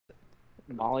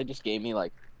Molly just gave me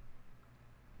like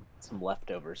some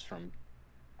leftovers from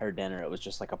her dinner. It was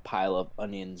just like a pile of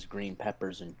onions, green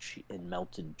peppers, and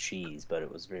melted cheese, but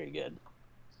it was very good.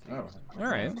 Oh, all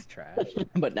right. It's trash.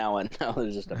 But now it's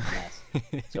just a mess.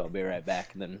 So I'll be right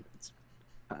back, and then it's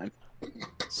time.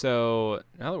 So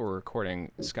now that we're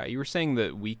recording, Scott, you were saying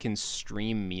that we can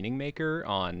stream Meaning Maker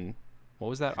on, what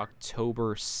was that,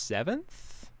 October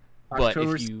 7th? But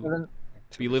October if you 7th,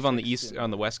 if you live on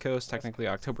the West Coast, technically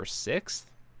October 6th.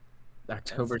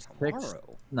 October That's 6th,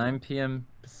 tomorrow. 9 p.m.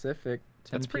 Pacific,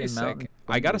 10 That's pretty p.m. sick. Mountain.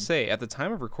 I gotta say, at the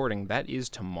time of recording, that is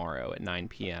tomorrow at 9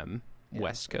 p.m. Yeah,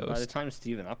 West By the Coast. time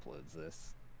Steven uploads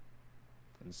this,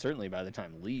 and certainly by the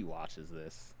time Lee watches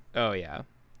this, Oh yeah,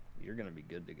 you're gonna be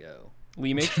good to go.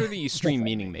 Lee, make sure that you stream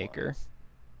Meaning Timing Maker wise.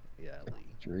 Yeah, Lee.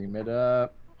 Dream it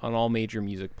up. on all major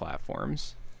music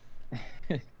platforms.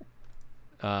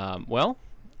 Well,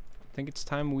 I think it's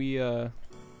time we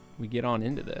get on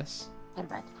into this.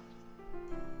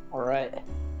 All right.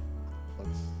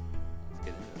 Let's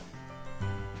get into it.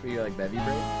 Should we like bevy break?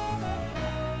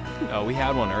 Oh, we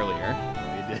had one earlier.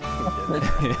 We did.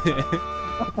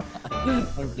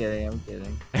 I'm kidding. I'm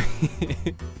kidding.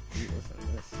 Listen to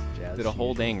this jazz Did a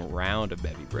whole fusion. dang round of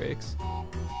bevy breaks.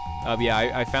 Yeah,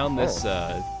 I found this.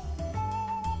 So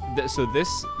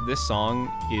this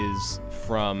song is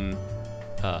from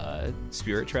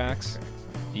Spirit Tracks.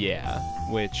 Yeah,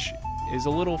 which is a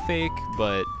little fake,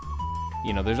 but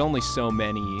you know, there's only so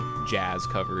many jazz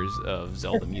covers of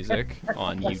Zelda music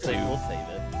on We'll YouTube. save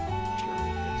it. Sure,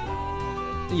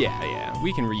 we'll get to it. Yeah,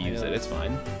 we can reuse it. It's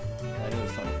fine. I know a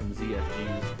song from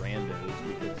ZFG's Randos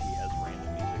because he has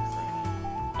random music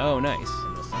thrown Oh, nice.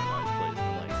 in the song always plays. And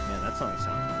I'm like, man, that song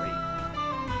sounds great.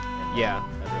 And then Yeah.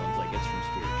 everyone's like, it's from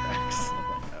Spirit Tracks. I'm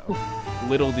like, oh.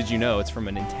 Little did you know, it's from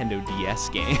a Nintendo DS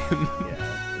game.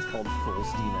 Yeah, it's called Full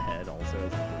Steam Ahead. Also,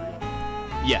 is the third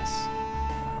one. Yes.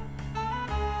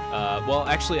 Well,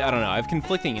 actually, I don't know. I have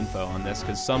conflicting info on this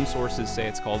because some sources say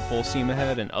it's called Full Steam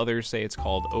Ahead and others say it's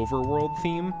called Overworld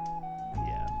Theme.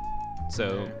 Yeah.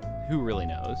 So, who really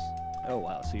knows? Oh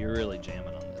wow, so you're really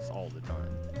jamming on this all the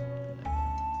time.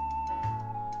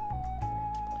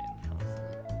 Playing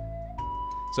constantly.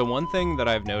 So one thing that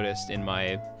I've noticed in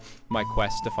my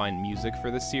quest to find music for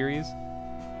this series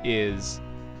is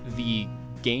the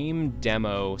game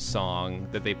demo song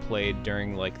that they played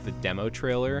during like the demo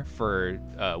trailer for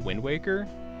Wind Waker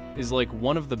is like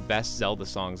one of the best Zelda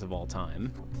songs of all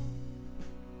time.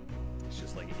 It's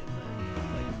just like in the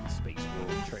like Space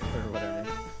World trailer or whatever.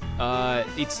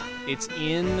 It's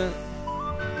in.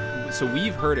 So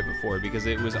we've heard it before because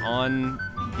it was on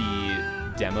the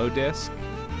demo disc,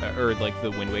 or like the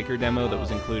Wind Waker demo that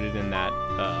was included in that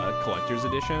collector's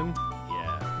edition.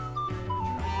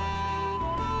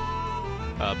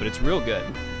 But it's real good,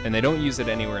 and they don't use it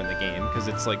anywhere in the game because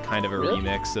it's like kind of a Really?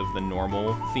 remix of the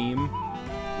normal theme.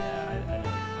 Yeah, I know.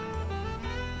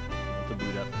 I'll have to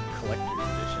boot up collector's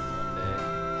edition one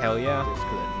day. Hell yeah! Just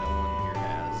that no one here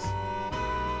has.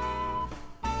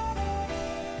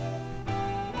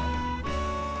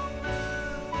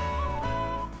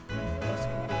 Plus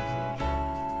concludes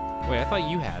Wait, I thought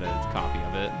you had a copy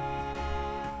of it.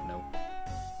 the- Nope,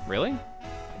 Really? I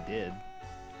did.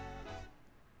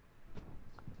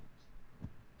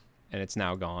 And it's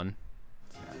now gone.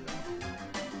 I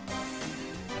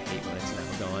hate when it's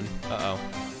now gone. Uh-oh.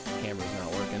 Camera's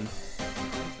not working.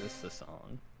 Is this the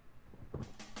song?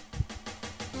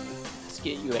 Let's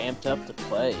get you amped up to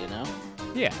play, you know?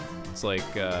 Yeah. It's like,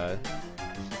 It's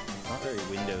not very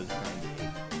Windows 98.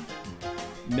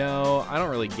 no, I don't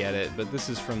really get it, but this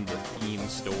is from the theme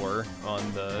store on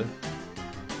the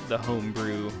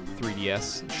homebrew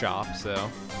 3DS shop, so.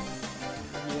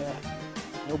 Yeah.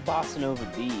 No bossa nova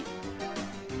beat.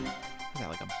 Is that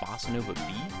like a bossa nova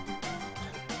beat?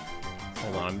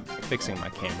 Hold on, I'm fixing my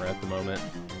camera at the moment.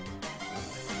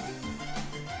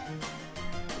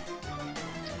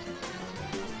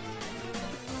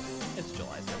 It's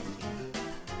July 17th.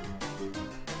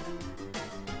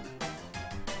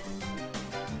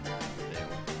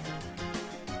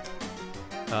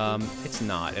 It's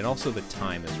not, and also the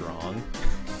time is wrong.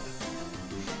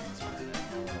 It's fine. No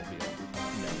one will be able to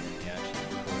know when we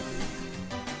actually record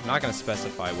these. I'm not gonna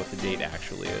specify what the date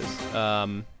actually is.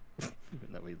 Even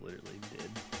though we literally did.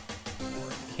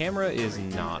 Camera is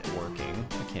not working.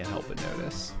 I can't help but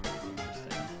notice.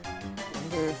 Interesting.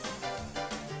 Wonder.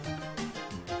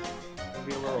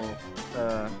 Maybe a little,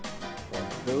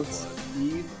 Ghost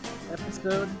Eve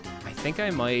episode. I think I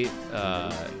might,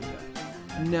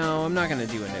 no, I'm not gonna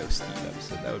do a no Steve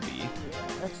episode. That would be,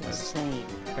 That's insane.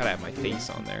 gotta have my face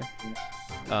on there.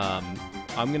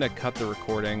 I'm gonna cut the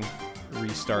recording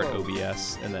restart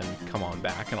OBS and then come on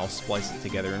back, and I'll splice it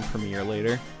together in Premiere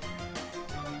later.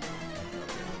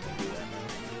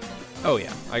 Oh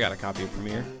yeah, I got a copy of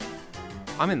Premiere.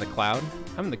 I'm in the cloud.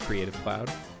 I'm in the creative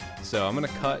cloud. So I'm gonna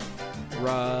cut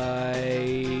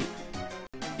right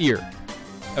here.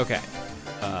 Okay,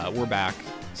 we're back.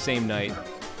 Same night,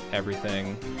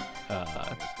 everything.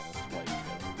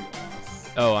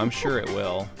 Oh, I'm sure it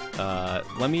will.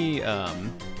 Let me. I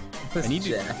need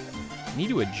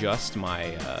to adjust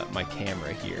my my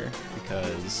camera here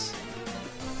because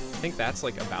I think that's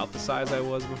like about the size I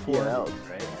was before. Yeah, that looks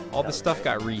great. All the stuff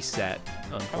got reset,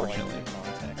 unfortunately.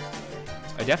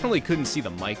 I definitely couldn't see the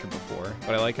mic before,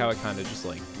 but I like how it kind of just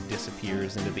like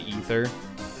disappears into the ether.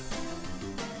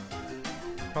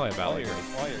 Probably about like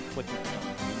while you're clicking around,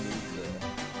 you move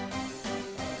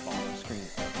the bottom screen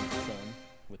up some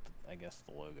with, I guess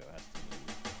the logo has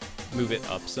to move it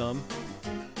up some.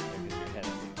 because your head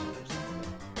is or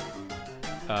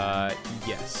something.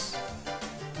 Yes.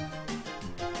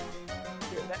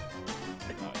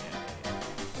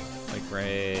 Like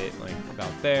right, like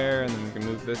about there, and then we can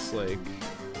move this like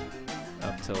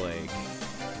up to like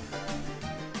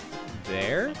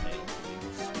there.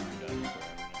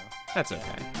 That's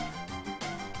okay.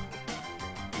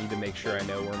 Need to make sure I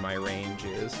know where my range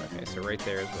is. Okay, so right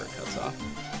there is where it cuts off.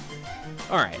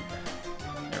 All right,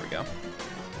 there we go.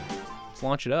 Let's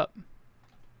launch it up.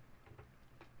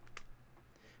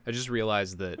 I just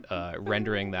realized that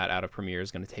rendering that out of Premiere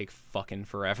is gonna take fucking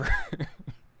forever.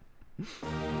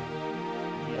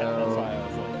 Yeah, that's why I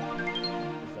was like,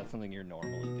 is that something you're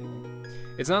normally doing?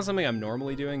 It's not something I'm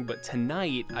normally doing, but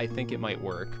tonight I think it might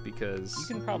work because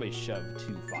You can probably shove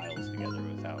 2 files together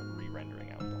without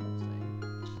re-rendering out the whole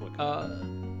thing. Just look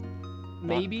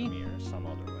maybe. Premiere some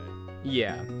other way.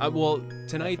 Yeah. Well,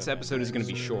 tonight's episode is going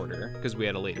to be shorter because we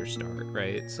had a later start,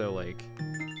 right? So like,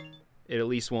 it at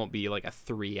least won't be like a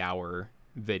 3-hour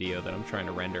video that I'm trying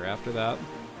to render after that.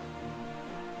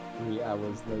 3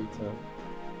 hours later.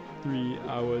 3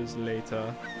 hours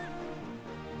later.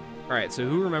 All right. So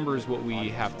who remembers what we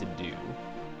have to do?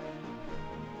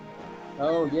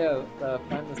 Oh yeah,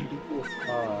 find the sleepiest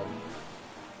frog.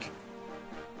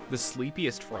 The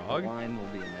sleepiest frog? The line will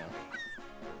be enough.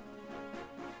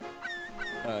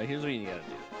 Here's what you gotta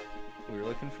do. We were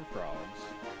looking for frogs.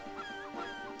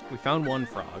 We found one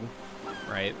frog,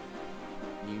 right?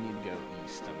 You need to go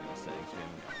east, I'm gonna say, 'cause we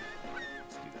haven't gone there.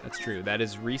 Let's do that. That's true. That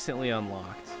is recently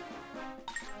unlocked.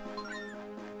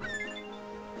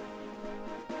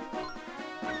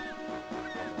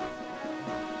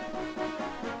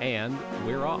 And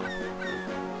we're off.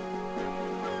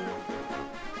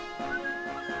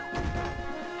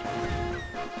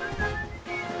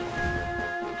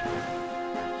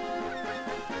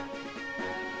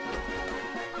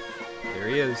 There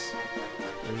he is.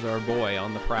 There's our boy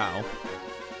on the prow.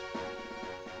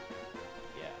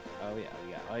 Yeah. Oh yeah,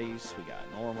 we got ice, we got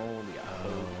normal, we got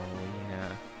hope.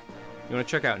 Yeah. You want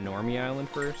to check out Normie Island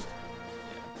first?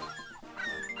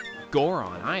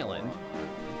 Goron Island?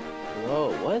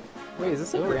 Whoa, what? Wait, is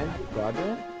this a brand new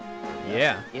quadrant?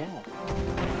 Yeah. Yeah.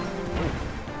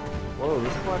 Whoa,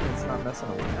 this quadrant's not messing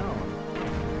around.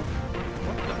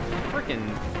 Frickin'.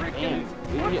 Man,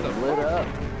 we What get the lit fuck? up.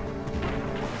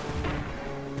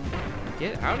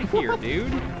 Get out of here,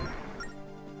 dude.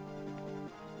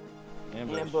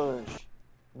 Ambush.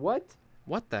 What?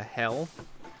 What the hell?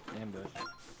 Ambush.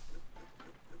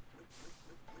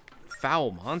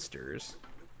 Foul monsters.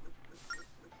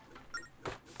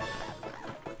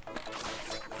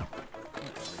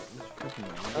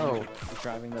 Oh.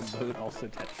 Driving the boat also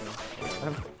Tetra.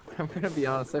 I'm gonna be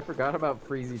honest, I forgot about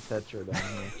Freezy Tetra down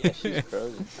here. Yeah, she's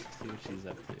frozen. See what she's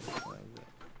up to. That was it.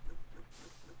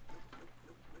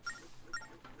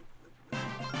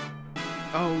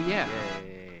 Oh, yeah.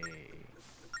 Yay.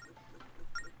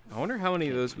 I wonder how many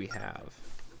of those we have.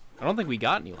 I don't think we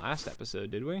got any last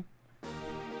episode, did we? It's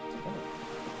been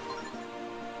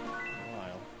a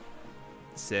while.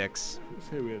 6. Let's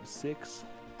say we have 6.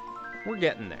 We're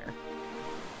getting there.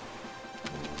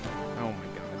 Oh my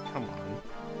god, come on.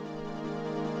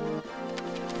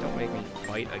 Don't make me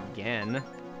fight again.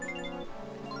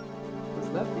 Was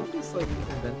that thing just like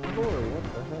invincible or what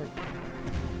the heck?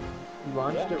 You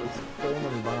launched it with so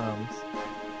many bombs.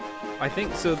 I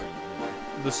think, so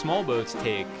the small boats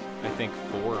take, I think,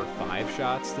 4 or 5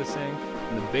 shots to sink,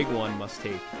 and the big one must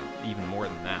take even more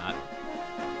than that.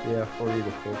 Yeah, 40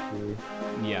 to 50.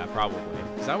 Yeah, probably.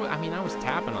 Because I was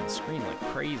tapping on the screen like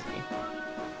crazy.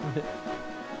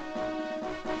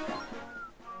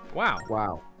 Wow.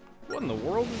 Wow. What in the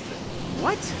world is this?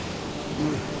 What?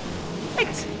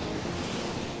 What?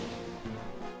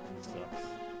 Sucks.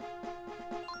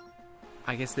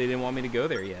 I guess they didn't want me to go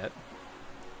there yet.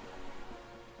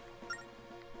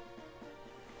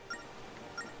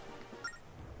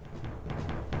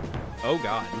 Oh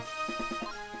god.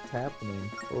 What's happening?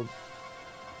 Oh,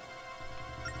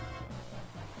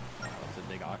 It's a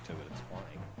big octo, but it's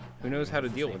flying. Who knows how to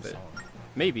It's the deal same with it? song.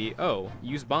 Maybe. Oh,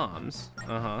 use bombs.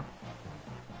 Uh-huh.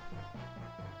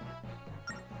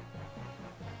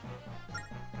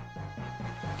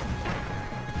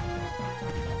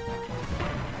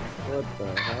 what the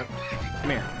heck? Come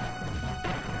here.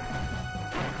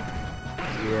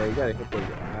 Yeah, you gotta hit those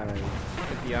eyes.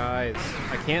 Hit the eyes.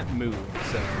 I can't move,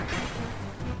 so...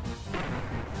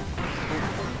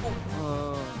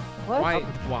 What? Why?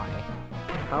 Why?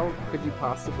 How could you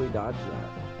possibly dodge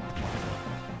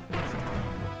that?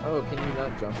 Oh, can you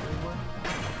not jump anymore?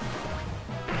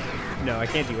 No, I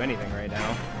can't do anything right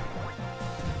now.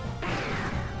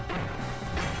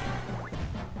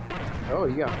 Oh,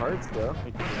 you got hearts though.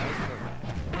 Wait, did the eyes go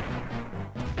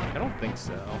back? I don't think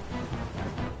so.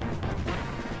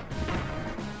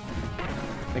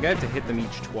 I think I have to hit them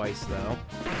each twice, though.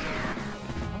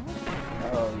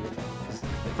 Oh, yeah.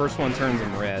 The first one turns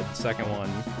them red, second one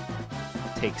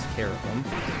takes care of them.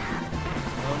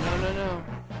 Oh, no, no, no.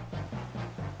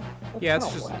 Yeah,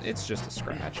 kinda it's wet. just a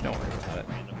scratch. Don't worry about it.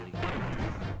 Randomly.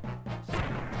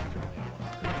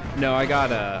 No, I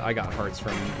got hearts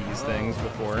from these things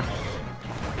before.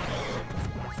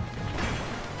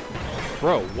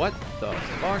 Bro, what the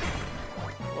fuck?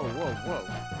 Whoa, whoa, whoa.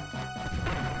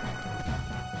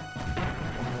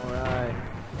 One more eye.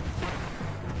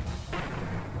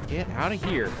 Get out of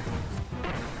here.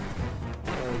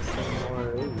 Oh, some more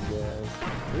of these guys.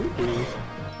 Rupee.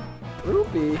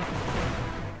 Rupee.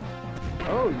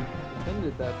 Oh, you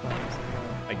defended that time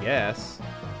somehow. I guess.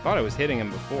 Thought I was hitting him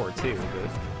before too, but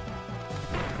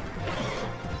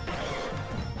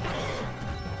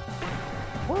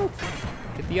What?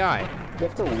 get the eye. You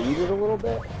have to lead it a little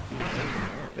bit?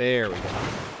 There we go.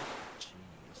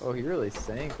 Oh, he really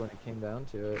sank when it came down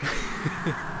to it.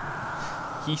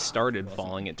 He started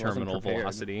falling at wasn't terminal prepared.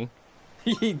 velocity.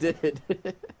 He did.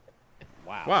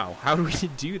 Wow. Wow, how do we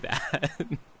do that? Oh,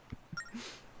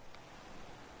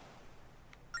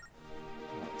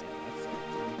 damn, that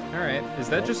sucks. Alright, is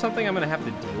that just something I'm gonna have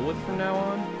to deal with from now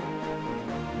on?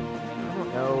 I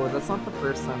don't know. That's not the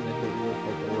first time they hit you with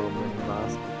like a little mini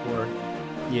boss before.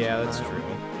 Yeah, that's true.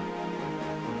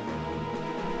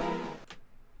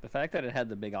 The fact that it had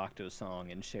the big octo song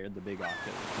and shared the big octo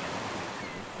mechanic makes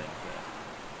me think that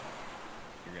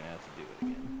you're gonna have to do it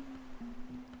again.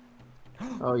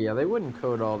 Oh yeah, they wouldn't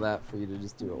code all that for you to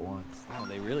just do it once. Wow,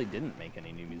 they really didn't make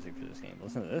any new music for this game.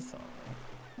 Listen to this song.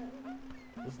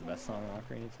 Though. This is the best song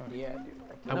in Ocarina of Time. Yeah, dude.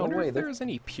 I wonder if there's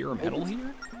any pure metal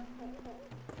here?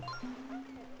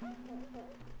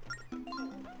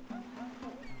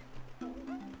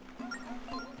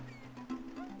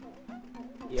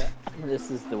 Yeah,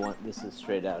 this is the one. This is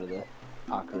straight out of the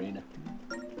ocarina.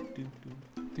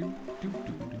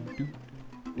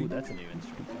 Ooh, that's a new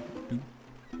instrument.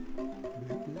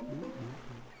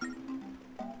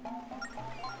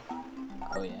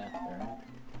 Oh yeah, alright.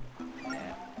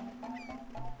 Yeah.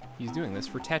 He's doing this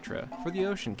for Tetra, for the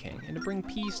Ocean King, and to bring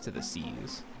peace to the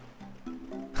seas.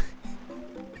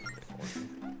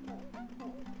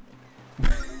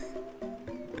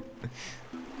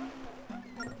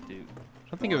 Dude. I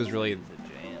don't think it was really. It's a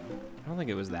jam. I don't think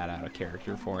it was that out of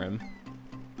character for him.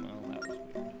 Well, that was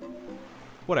weird.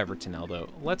 Whatever, Toneldo.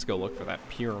 Let's go look for that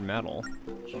pure metal.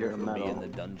 Pure Look for me in metal. the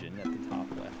dungeon at the top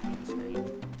left of the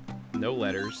screen. No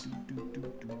letters.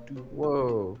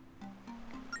 Whoa.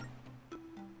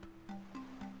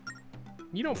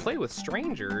 You don't play with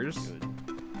strangers. Good.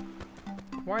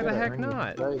 Why the Gotta heck earn your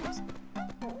not? stripes.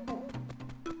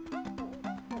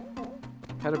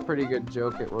 Had a pretty good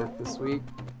joke at work this week.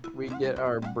 We get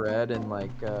our bread in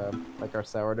like our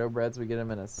sourdough breads. We get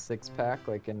them in a 6-pack,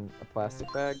 like in a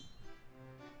plastic bag.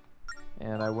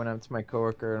 And I went up to my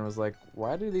coworker and was like,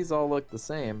 "Why do these all look the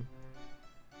same?"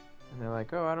 And they're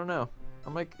like, "Oh, I don't know."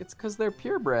 I'm like, "It's because they're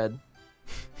purebred."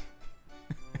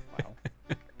 Wow.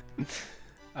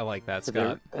 I like that, Did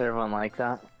Scott. everyone like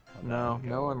that? How'd No, that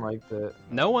no go? one liked it.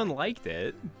 No one liked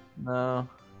it. No,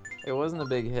 it wasn't a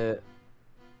big hit.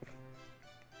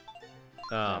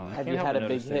 I Have can't you help had but a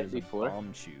big notice hit there's before? A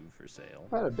bomb chew for sale.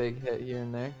 Had a big hit here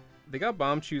and there. They got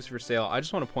bomb chews for sale. I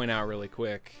just want to point out really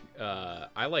quick,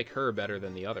 I like her better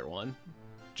than the other one,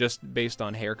 just based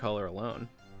on hair color alone.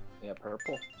 Yeah,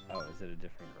 purple. Oh, is it a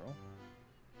different girl?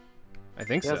 I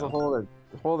think It has so. a whole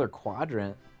other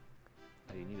quadrant.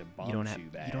 Oh, you need a bomb You don't have chew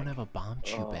bag. you don't have a bomb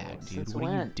chew Oh, bag, dude. since What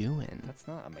are you when? doing? That's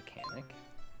not a mechanic.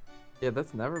 Yeah,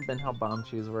 that's never been how bomb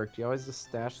shoes worked. You always just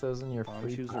stash those in your Bomb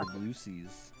free shoes are pocket.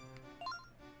 Lucy's.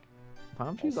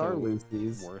 Bomb shoes Also are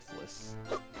Lucy's. Worthless.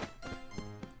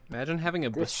 Imagine having a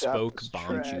This shop bespoke is bomb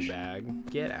trash. shoe bag.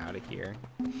 Get out of here.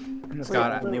 It's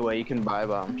Scott, the only way you can buy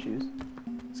bomb shoes.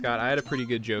 Scott, I had a pretty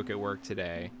good joke at work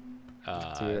today.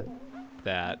 See it.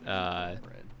 That Red.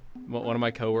 one of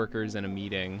my coworkers in a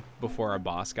meeting before our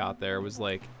boss got there was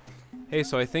like, "Hey,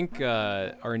 so I think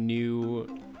our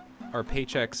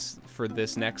paychecks for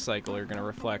this next cycle are going to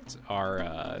reflect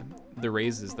our the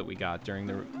raises that we got during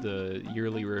the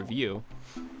yearly review."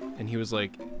 And he was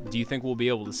like, "Do you think we'll be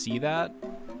able to see that?"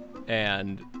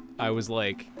 And I was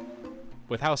like,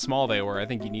 "With how small they were, I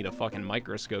think you need a fucking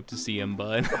microscope to see them,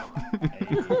 bud."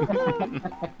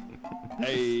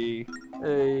 Hey.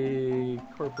 Hey,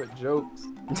 corporate jokes.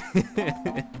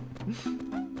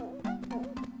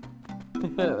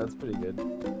 That's pretty good.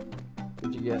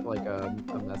 Did you get like a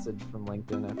message from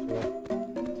LinkedIn after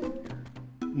that?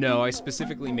 No, I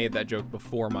specifically made that joke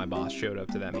before my boss showed up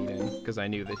to that meeting because I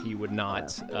knew that he would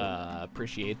not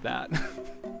appreciate that.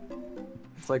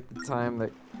 It's like the time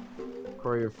that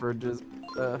Corey referred to.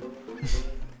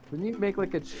 Didn't you make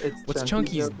like a? It's What's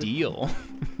Chunky's Chunky's joke? deal?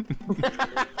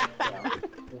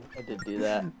 I did do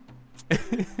that.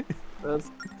 That's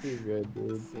too good,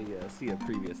 dude. See a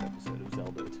previous episode of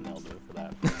Zeldo Toneldo for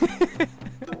that.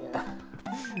 Yeah.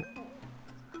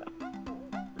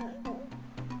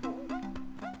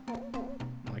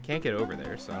 I can't get over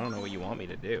there, so I don't know what you want me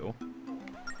to do.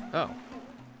 Oh.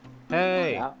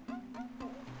 Hey! Yeah,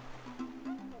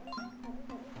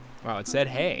 Wow, it said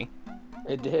hey.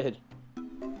 it did.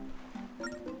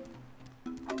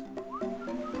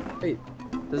 Wait,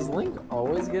 does Link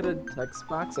always get a text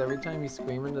box every time you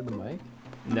scream into the mic?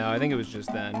 No, I think it was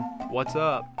just then. What's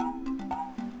up?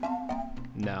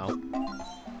 No.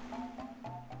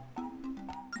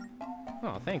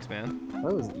 Oh, thanks, man.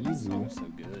 That was easy. Oh, so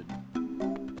good.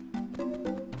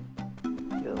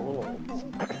 Get a little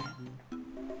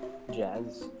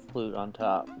jazz flute on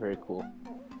top. Very cool.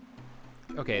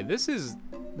 Okay, this is...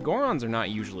 Gorons are not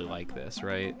usually like this,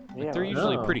 right? Like, Yeah, they're I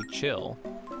usually know. pretty chill.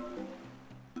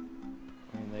 I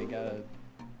mean, they gotta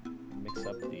mix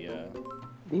up the.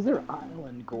 These are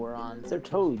island Gorons. They're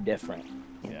totally different.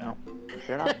 You Yeah. know?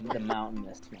 They're not the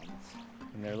mountainous ones.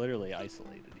 And they're literally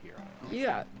isolated here on Earth.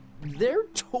 Yeah, they're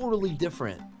totally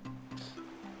different.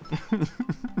 I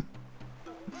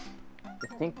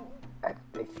think.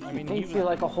 I mean, think you're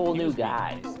like a whole he new was being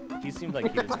guy. nice. He seemed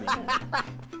like he was being.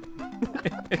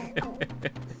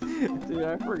 Dude,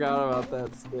 I forgot about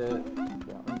that skit.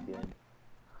 That was good.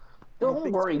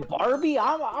 Don't worry, Barbie.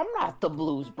 I'm not the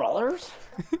Blues Brothers.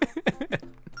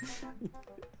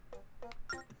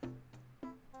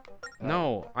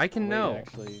 No, I can Wait, know.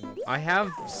 Actually, I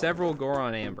have several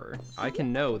Goron Amber. I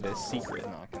can know this secret. It's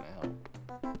not gonna help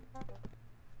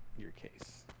your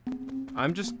case.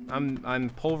 I'm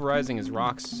pulverizing his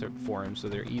rocks for him so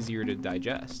they're easier to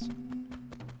digest.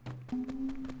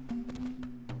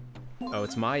 Oh,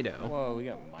 it's Mido. Whoa, we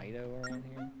got Mido around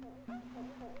here.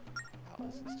 Wow,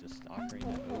 this is just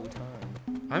Ocarina of O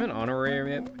time. I'm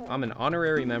an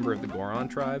honorary member of the Goron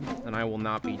tribe, and I will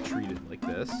not be treated like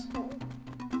this.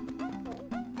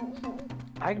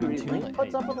 I agree. too Link late.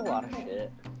 puts up with a lot of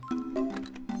shit.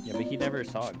 Yeah, but he never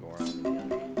saw a Goron in the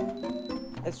other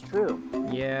game. That's true.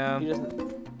 Yeah. He doesn't.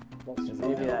 Doesn't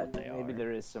Maybe know that. what they Maybe are.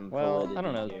 there is some. Well, I validity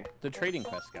don't know. here. The Trading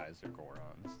Quest guys are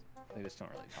Gorons. They just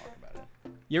don't really talk about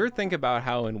it. You ever think about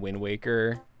how in Wind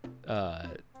Waker,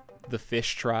 the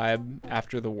fish tribe,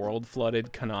 after the world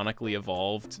flooded, canonically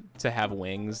evolved to have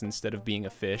wings instead of being a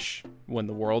fish when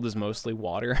the world is mostly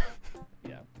water?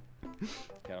 Yeah.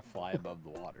 Gotta fly above the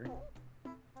water.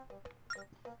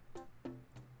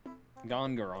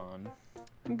 Gone Goron.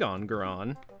 Gone,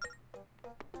 Goron.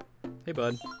 Hey,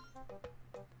 bud.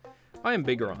 I am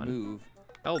Big Goron, Move.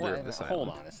 elder What? of this Hold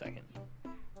island. on a second.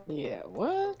 Yeah.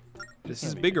 What? This can't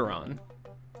is be Big Big Goron.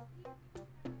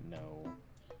 No.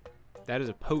 That is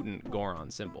a potent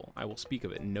Goron symbol. I will speak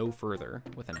of it no further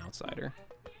with an outsider.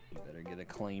 You better get a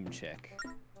claim check.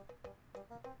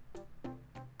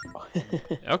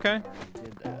 Okay. Already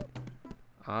did that.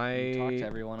 Talk to I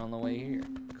everyone on the way here.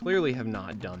 clearly have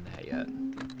not done that yet.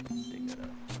 Dig it up.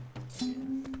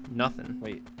 Again. Nothing.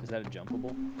 Wait, is that a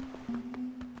jumpable?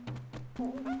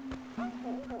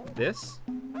 This?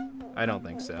 I don't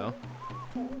think so.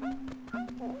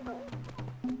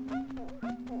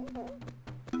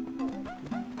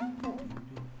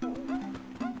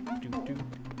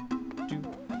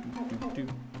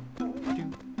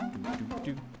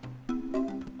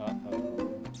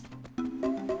 Uh-oh.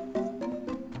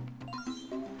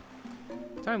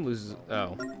 Time loses.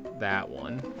 Oh, that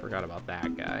one. Forgot about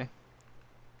that guy.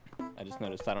 I just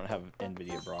noticed I don't have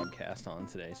NVIDIA broadcast on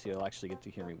today, so you'll actually get to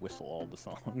hear me whistle all the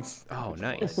songs. Oh, which is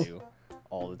nice. what I do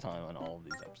all the time on all of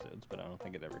these episodes, but I don't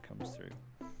think it ever comes through.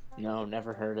 No,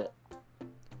 never heard it.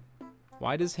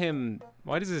 Why does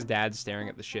his dad staring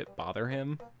at the ship bother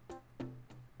him?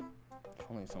 If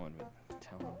only someone would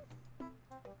tell him.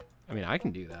 I mean, I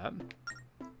can do that.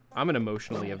 I'm an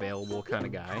emotionally available kind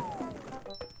of guy.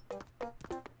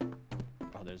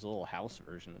 Oh, there's a little house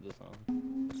version of this song.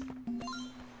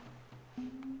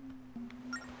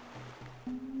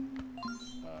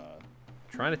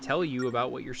 Trying to tell you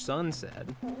about what your son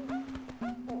said. I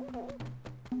don't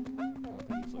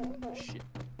think he's looking at the shit.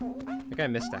 I think I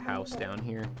missed a house down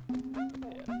here.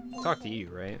 Yeah. Talk to you,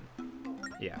 right?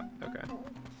 Yeah, okay.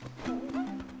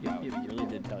 Yeah, he really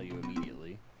did tell you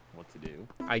immediately what to do.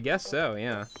 I guess so,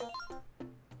 yeah.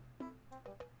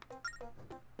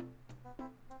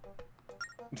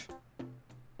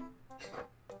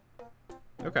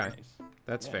 Okay, Nice.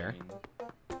 that's Yeah, fair.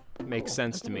 I mean, Makes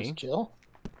sense to me. Chill.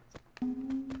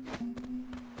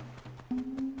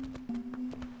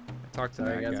 Talk to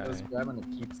Sorry that guys, I was guy. grabbing the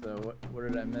pizza. What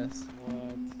did I miss?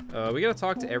 what? We gotta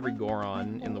talk to every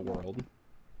Goron in the world.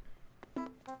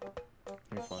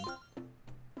 Here's one.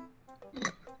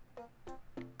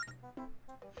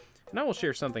 And I will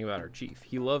share something about our chief.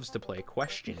 He loves to play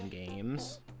question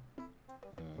games.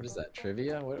 What is that,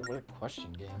 trivia? What are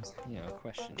question games? You know,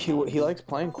 question. He likes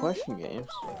playing question games.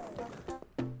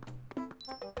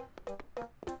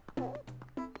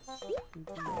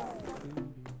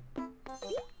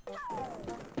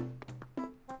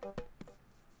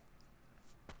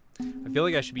 I feel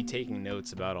like I should be taking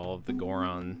notes about all of the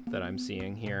Goron that I'm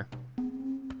seeing here.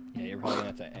 Yeah, you're probably gonna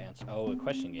have to answer. Oh, a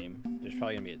question game. There's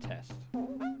probably gonna be a test.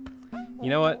 You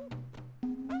know what?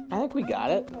 I think we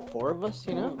got it. The 4 of us,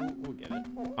 you know. We'll get it.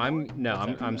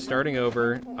 I'm starting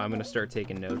over. I'm gonna start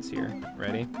taking notes here.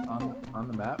 Ready? On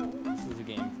the map? This is a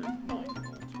game for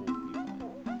 9-year-olds. We'll be fine.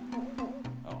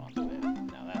 Oh, on the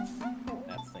map. Now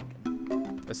that's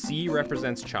thinking. A C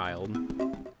represents child,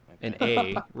 and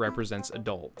Okay. A represents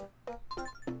adult.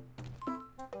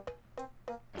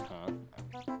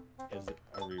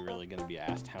 Are we really gonna be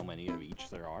asked how many of each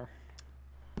there are?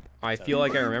 I feel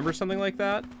like I remember something like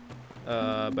that,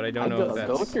 but I don't know if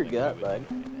Go with that's your gut, bud.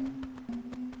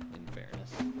 In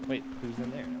fairness. Wait, who's in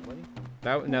there? Nobody?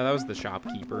 that. No, that was the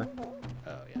shopkeeper.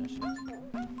 Oh yeah, shit.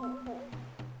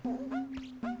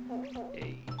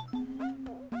 Hey.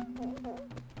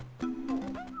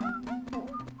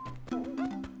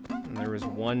 And there was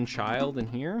one child in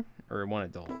here, or one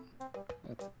adult.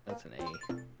 That's an A.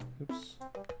 Oops.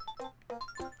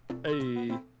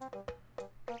 Hey.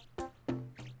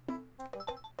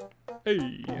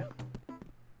 Hey.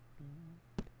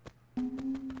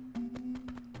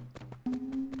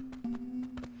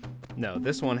 No,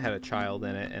 this one had a child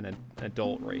in it and an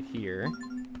adult right here.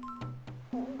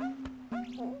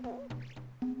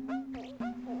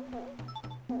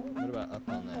 What about up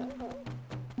on that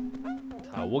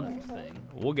top we'll- left thing?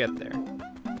 We'll get there.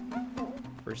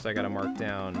 First, I gotta mark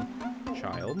down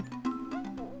child.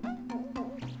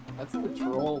 That's the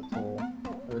troll toll.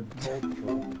 Or the toll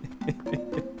troll.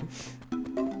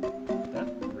 That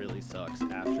really sucks.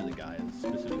 After the guy is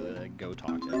specifically like, go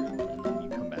talk to everyone, and then you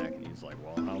come back and he's like,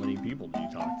 well, how many people do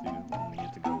you talk to? And you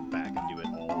have to go back and do it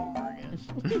all over again.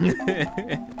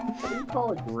 What do you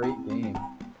call a great game?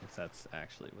 If that's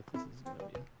actually what this is gonna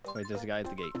be. Wait, there's a guy at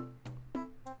the gate.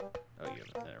 Oh, you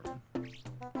haven't. Never mind. Sorry.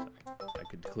 I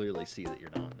could clearly see that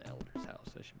you're not in the elder's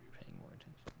house. I should be paying more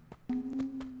attention.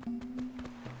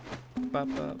 Ba,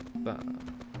 ba, ba,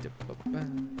 da, ba, ba,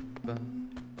 ba,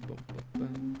 ba, ba,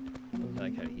 I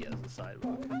like how he has the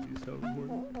sidewalk because he's so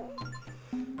important.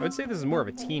 I would say this is more of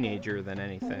a teenager than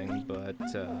anything, but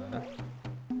I'll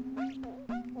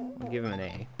give him an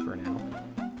A for now.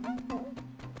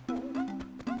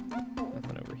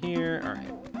 Nothing over here. All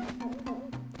right.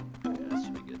 Yeah, that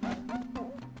should be good.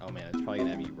 Oh man, it's probably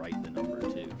gonna have you write the number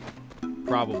too.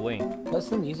 Probably. That's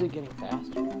the music getting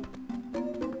faster.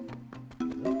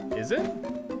 Is it?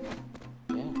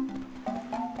 Yeah.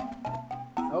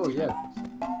 Oh yeah.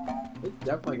 It's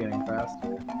definitely getting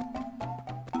faster.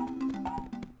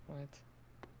 What?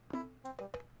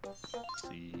 Let's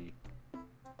see.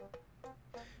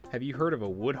 Have you heard of a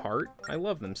wood heart? I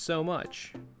love them so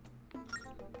much.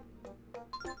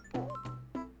 I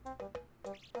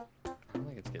don't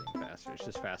think it's getting faster. It's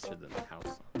just faster than the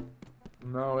house song.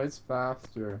 No, it's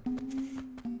faster.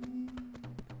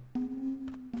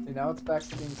 See, now it's back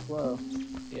to being slow.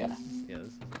 Yeah. Yeah, this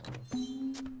is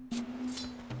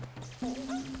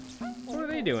What are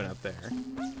they doing up there?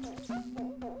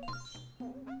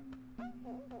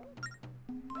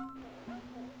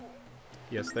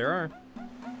 Yes, there are.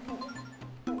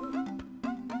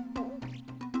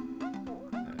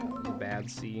 The bad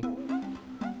C.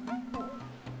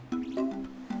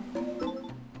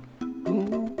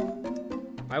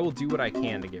 I will do what I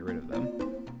can to get rid of them.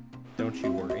 Don't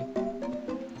you worry.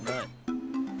 Nut.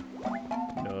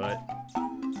 Nut.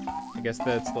 I guess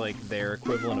that's like their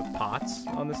equivalent of pots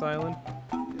on this island.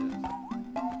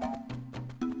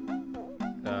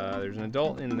 There's an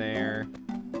adult in there.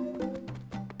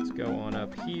 Let's go on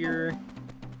up here.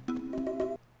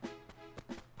 Whoa.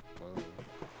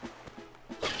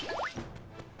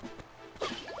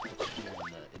 You're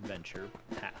in the adventure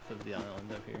path of the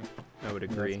island up here. I would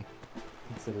agree.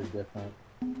 Considered different.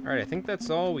 Alright, I think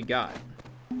that's all we got.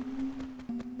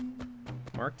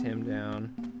 Marked him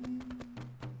down.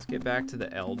 Let's get back to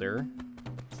the Elder.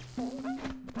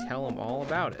 Tell him all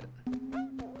about it.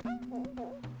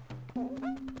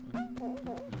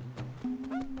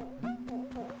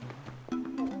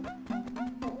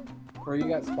 Or you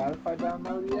got Spotify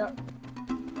downloaded yet?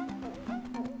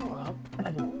 Well,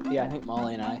 yeah, I think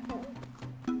Molly and I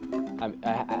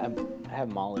have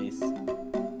Molly's,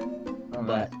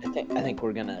 but I think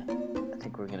we're gonna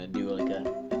do like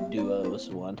a duos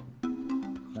one.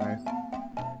 Nice.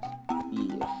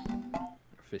 Yeah.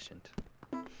 Efficient.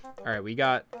 Alright, we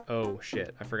got... Oh,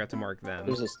 shit. I forgot to mark them.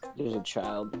 There's a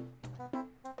child.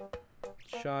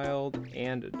 Child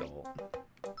and adult.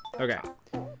 Okay.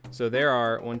 So there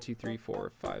are 1, 2, 3,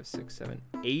 4, 5, 6, 7,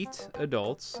 8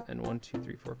 adults and 1, 2,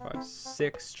 3, 4, 5,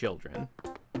 6 children.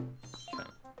 Okay.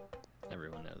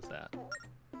 Everyone knows that.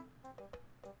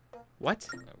 What?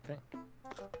 Okay.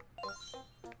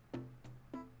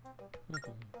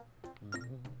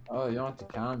 Oh, you don't have to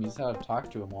count them. You just have to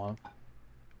talk to them all.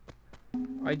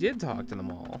 I did talk to them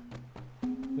all.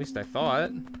 At least I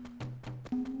thought.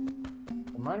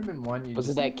 There might have been one you Was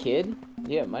just... it that kid?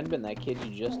 Yeah, it might have been that kid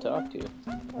you just talked to.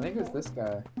 I think it was this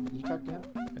guy. Did you talk to him?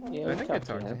 Yeah, I we think I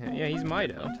talked to him. Yeah, he's I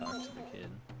Mido. talked to the kid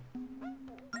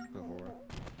before.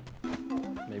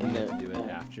 Maybe you have to do it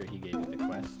after he gave you the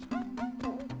quest.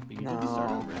 But you did start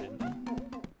No. over, didn't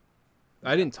you?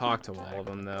 I didn't talk to all of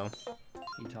them, though.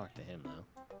 You talked to him, though.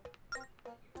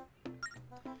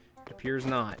 It appears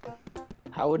not.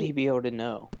 How would he be able to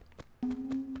know?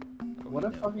 What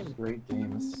a fucking great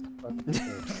game. This is fucking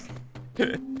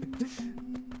great.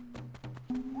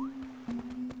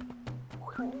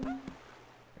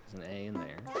 There's an A in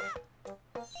there.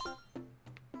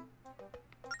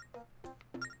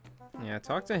 Yeah,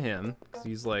 talk to him. 'Cause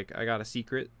he's like, I got a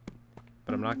secret,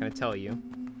 but I'm not going to tell you.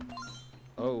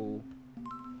 Oh.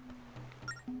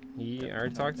 I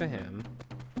already talked to him.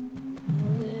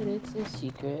 It's a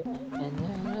secret, and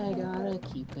then I gotta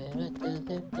keep it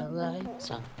at the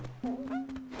lights on. There's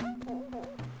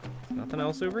nothing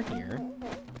else over here.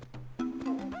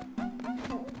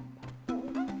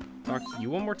 Talk to you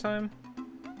one more time.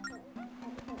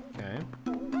 Okay.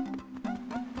 There's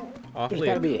Awfully.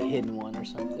 gotta be a hidden one or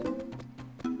something.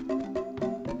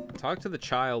 Talk to the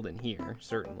child in here,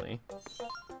 certainly.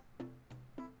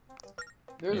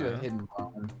 There's Yeah. a hidden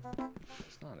one.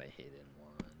 It's not a hidden one.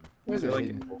 There's Is a it like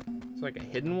hidden one. It's like a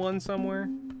hidden one somewhere.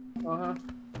 Uh-huh.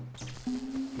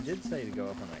 He did say to go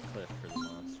up on that cliff for the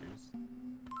monsters.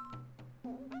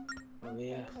 Oh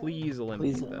yeah. Please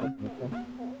eliminate Please. them.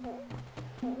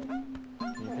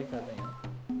 Can you pick that thing up?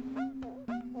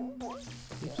 I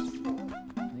think you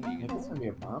I think can it's gonna be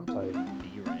a bomb type.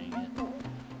 derang it.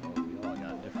 Oh, we all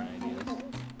got different ideas.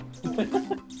 Okay.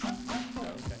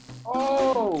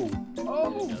 Oh! I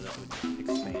didn't know that would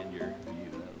expand your view.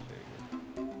 That was very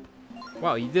good.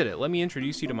 Wow, you did it. Let me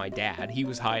introduce you to my dad. He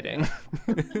was hiding.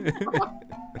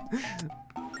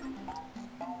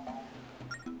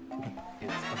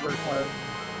 It's the First one.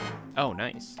 Oh,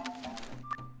 nice.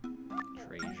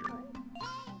 treasure.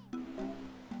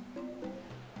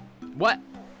 What?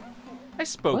 I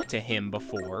spoke What? to him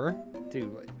before.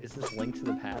 Dude, is this Link to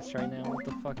the Past right now? What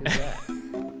the fuck is that?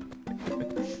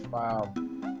 Wow.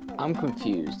 I'm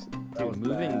confused. That was Dude,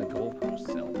 moving bad. the goalposts,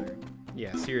 Zelda.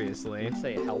 Yeah, seriously. I'd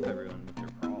say help everyone with their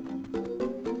problems.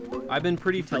 I've been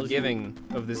pretty Tells you- forgiving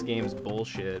of this game's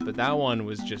bullshit, but that one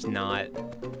was just not...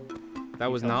 That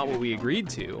was tells not you what we to agreed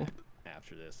to.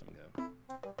 After this, I'm gonna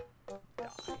die.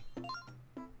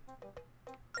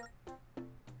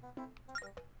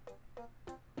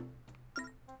 I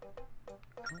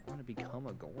don't want to become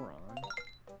a Goron.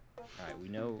 Alright, we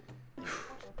know.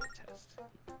 Test.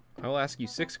 I will ask you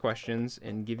 6 questions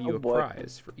and give you Oh, a boy.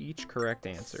 prize for each correct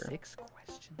answer. 6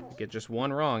 questions. You get just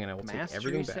one wrong and I will take Mastery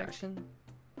everything back. section?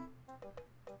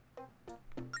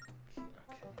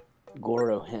 Okay.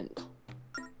 Goro hint.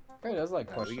 Hey, that's like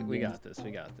Alright, question. we games. got this.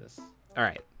 We got this. All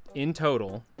right. In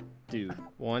total, Dude.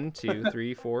 1, 2,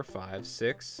 3, 4, 5,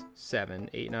 6, 7,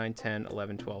 8, 9, 10,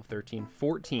 11, 12, 13,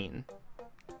 14.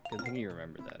 Good thing you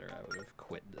remembered that, or I would have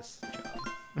quit this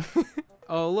job.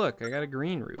 Oh, look, I got a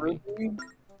green ruby.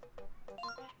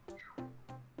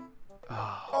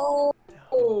 Oh.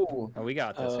 Oh. Oh, we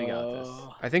got this. We got this.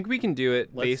 I think we can do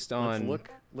it based on.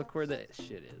 Look where the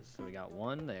shit is. So we got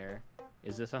 1 there.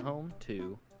 Is this a home?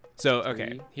 2. So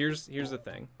okay, 3. here's the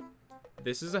thing.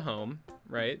 This is a home,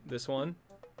 right? This one.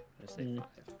 I say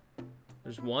 5.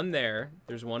 There's 1 there.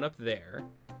 There's 1 up there.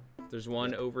 There's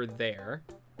 1 over there.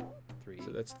 3.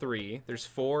 So that's 3. There's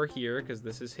 4 here because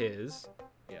this is his.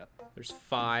 Yeah. There's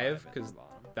 5 at because the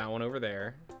bottom. that one over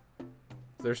there.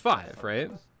 So there's 5,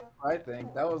 right? I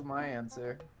think that was my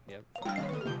answer. Yep.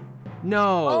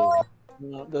 No.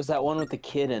 No, there's that one with the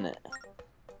kid in it.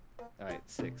 All right,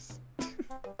 6.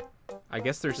 I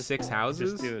guess there's 6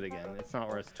 houses. Just do it again. It's not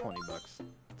worth $20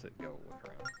 to go look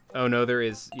around. Oh no, there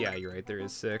is. Yeah, you're right. There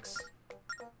is 6.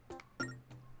 I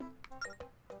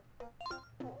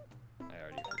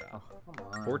already forgot. Oh, come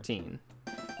on. 14.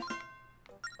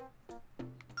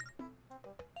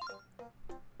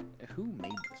 Who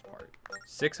made this part?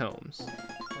 6 homes.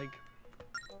 Like,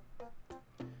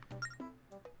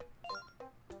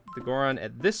 The Goron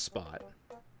at this spot.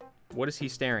 What is he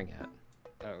staring at?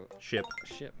 oh, Ship.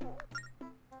 ship.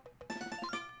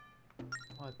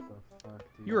 What the fuck,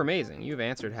 dude? You are amazing. You've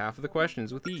answered half of the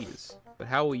questions with ease. But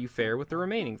how will you fare with the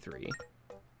remaining 3?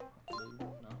 Not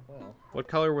well. What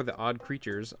color were the odd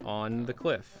creatures on the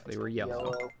cliff? They were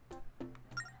yellow.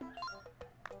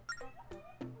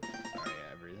 Sorry,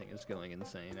 everything is going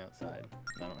insane outside.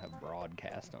 I don't have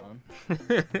broadcast on.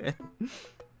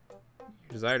 Your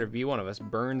desire to be one of us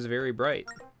burns very bright.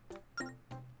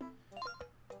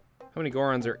 How many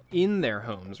Gorons are in their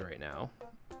homes right now?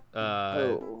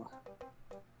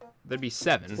 That'd be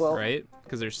 7, Well- right?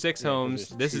 Because there's 6 Yeah, 'cause homes.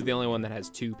 there's This is 2. the only one that has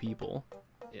 2 people.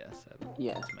 Yeah, 7.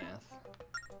 Yeah. That's math.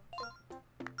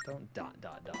 Don't ...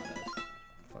 us.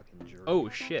 Fucking jerk. Oh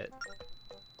shit.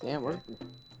 Damn, we're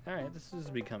Alright, this is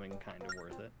becoming kind of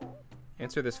worth it.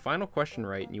 Answer this final question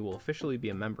right and you will officially be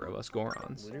a member of us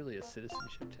Gorons. Literally a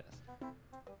citizenship test.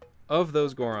 Of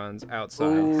those Gorons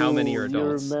outside, how many are Ooh, you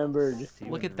adults? remembered.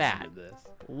 Steven Look at that. remembered This.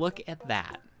 Look at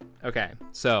that. Okay,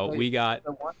 so Wait, we got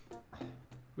the one-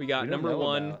 We don't number know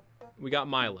 1. about- We got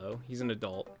Milo. He's an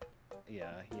adult.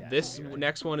 Yeah. This you're right.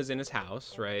 next one is in his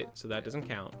house, right? So that doesn't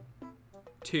count.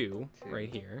 2 2. right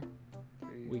here.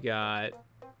 3. We got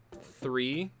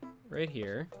 3 right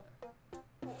here.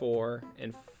 4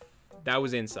 and that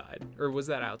was inside, or was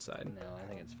that outside? No, I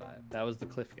think it's 5. That was the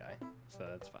cliff guy, so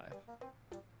that's 5.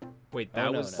 Wait,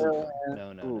 that no, was no. Uh,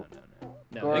 No. Ooh.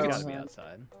 No, it's Goro gotta be hint.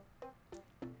 outside.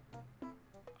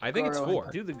 I think it's Goro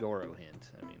 4. Do the Goro hint.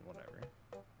 I mean, whatever.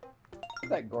 What's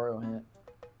that Goro hint?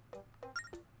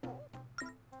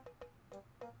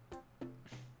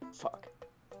 Fuck.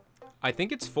 I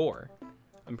think it's 4.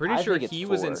 I'm pretty I sure think it's he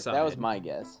was 4. inside. That was my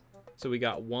guess. So we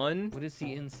got 1, What is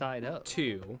he inside of?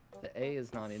 2. The A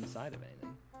is not inside of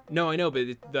anything. No, I know, but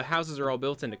the houses are all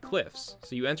built into cliffs.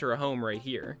 So you enter a home right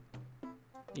here.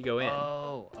 You go in.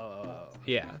 Oh.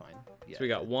 Yeah. Okay, fine. Yeah, So we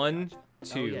got yeah, 1,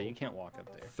 gotcha. 2, Oh, yeah, you can't walk up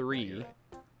there. 3, Yeah, you're right.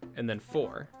 and then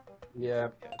 4. Yeah, Yeah,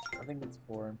 it's I think it's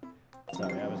 4.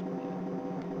 Sorry, I was.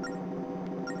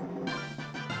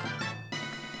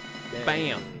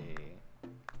 Bam. Yay.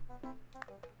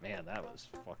 Man, that was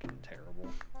fucking terrible.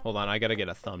 Hold on, I gotta get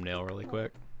a thumbnail really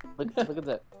quick. Look at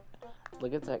that.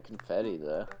 Look at that confetti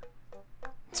though.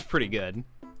 It's pretty good.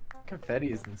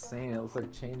 Confetti is insane. It looks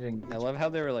like changing. I love how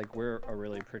they were like, we're a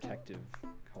really protective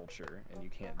culture, and you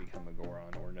can't become a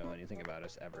Goron or know anything about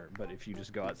us ever. But if you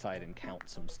just go outside and count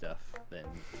some stuff, then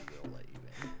we'll let you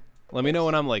in. Let me know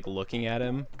when I'm like looking at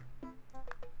him.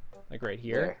 Like right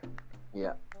here. Yeah.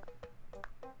 Yeah.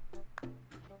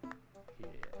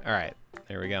 All right,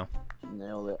 there we go.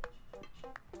 Nailed it.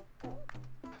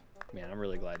 Man, I'm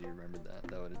really glad you remembered that.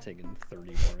 That would have taken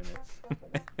 30 more minutes.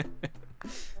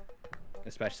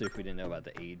 Especially if we didn't know about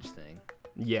the age thing.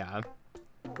 Yeah.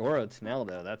 Zeldo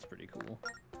Toneldo, that's pretty cool.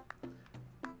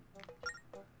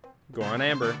 Goron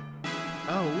Amber.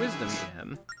 Oh, wisdom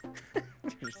gem.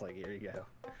 Just like, here you go.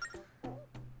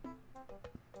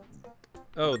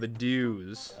 Oh, the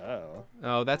dues. Oh.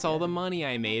 Oh, that's all the money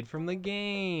I made from the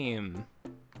game.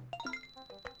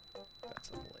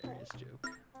 That's a hilarious joke.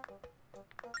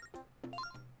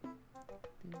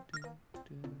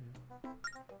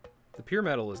 The pure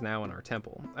metal is now in our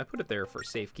temple. I put it there for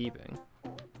safekeeping.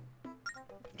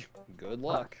 Good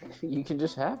luck. You can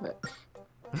just have it.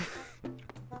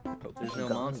 Hope there's no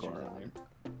Gone, monsters in Goron.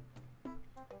 there.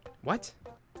 What?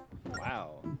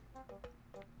 Wow.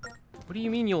 What do you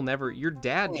mean you'll never? Your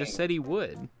dad just said he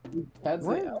would. You That's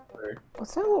What? the elder.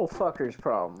 What's that little fucker's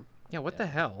problem? Yeah, what the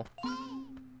hell?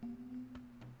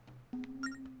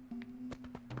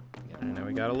 Yeah, I know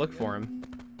we gotta look for him.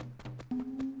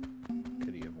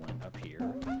 Could he have went up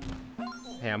here?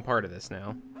 Hey, I'm part of this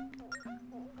now.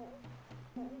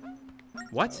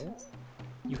 What? Oh.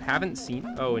 You haven't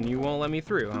seen... Oh, and you won't let me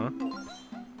through, huh?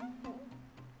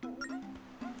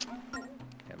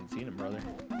 Haven't seen him, brother.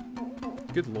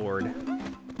 Good lord.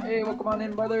 Hey, welcome on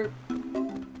in, brother. Oh my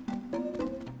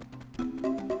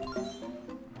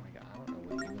god, I don't know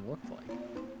what he even looked like.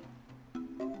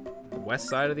 The west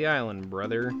side of the island,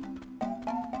 brother.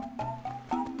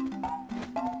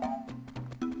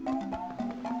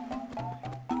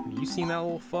 Have you seen that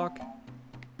little fuck?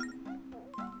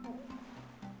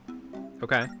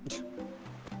 Okay.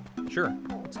 Sure.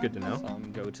 It's good to know. Saw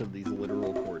him go to these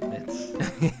literal coordinates.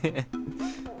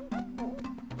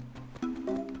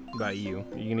 What about you?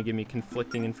 Are you gonna give me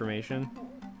conflicting information?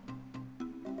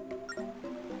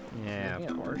 Yeah,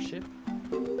 Looking at our ship?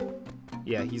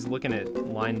 yeah. He's looking at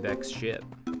Linebeck's ship.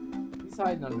 He's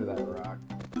hiding under that rock.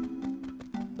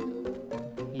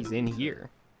 He's in here.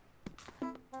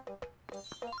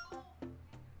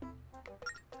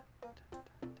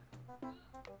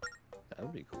 That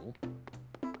would be cool.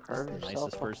 Carve That's the yourself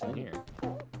nicest a person home. here.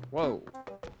 Whoa.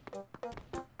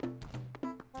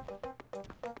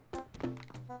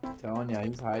 Telling ya,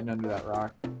 he's hiding under that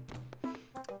rock. I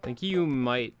think you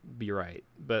might be right,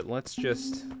 but let's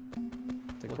just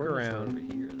Look look over around.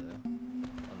 here, though.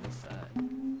 On this side.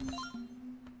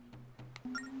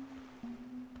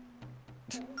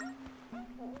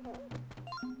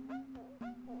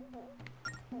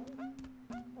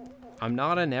 I'm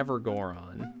not an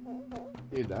Evergoron.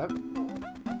 Dude, that...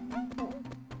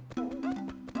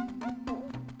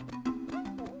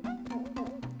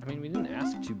 I mean, we didn't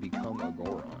ask to become a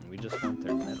Goron. We just want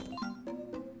their medal.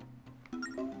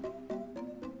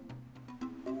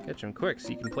 Catch him quick so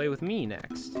you can play with me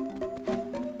next. Dude.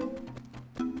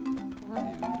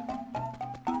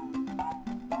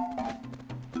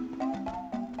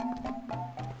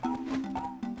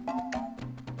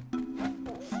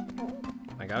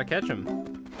 I gotta catch him.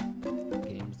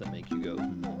 Games that make you go,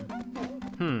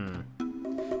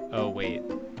 Oh, wait.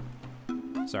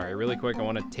 Sorry, really quick, I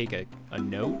want to take a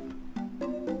note.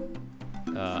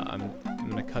 I'm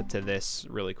gonna cut to this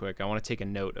really quick. I want to take a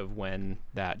note of when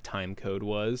that time code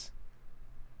was.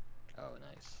 Oh,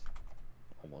 nice.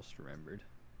 Almost remembered.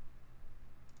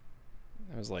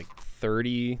 It was like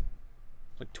 30,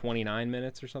 like 29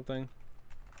 minutes or something.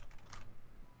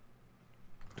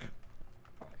 I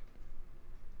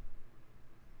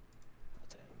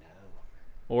don't know.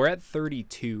 Well, we're at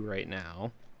 32 right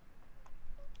now.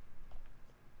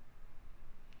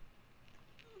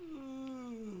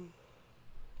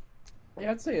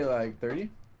 Yeah, I'd say like 30.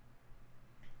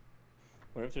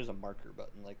 What if there's a marker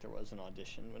button like there was an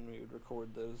audition when we would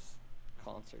record those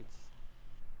concerts?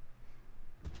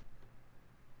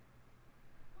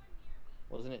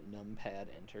 Wasn't it numpad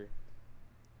enter?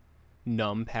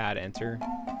 Numpad enter.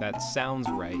 That sounds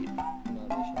right, In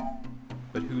audition?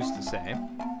 but who's to say?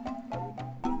 I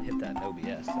wouldn't hit that in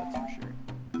OBS, that's for sure.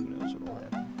 Who knows what'll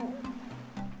happen?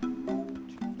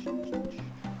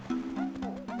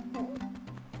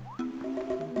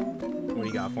 What do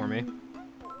you got for me?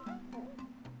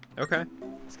 Okay.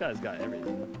 This guy's got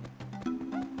everything.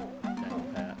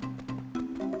 Down pat.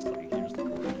 It's like, here's the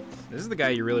coordinates. This is the guy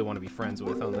you really want to be friends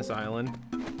with on this island.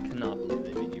 Cannot believe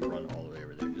they made you run all the way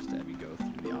over there just to have you go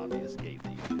through the obvious gate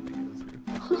that you needed to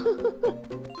go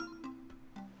through.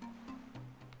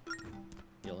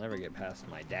 You'll never get past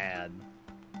my dad.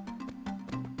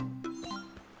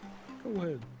 Go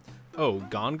ahead. Oh,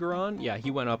 Gongaron? Yeah,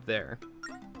 he went up there.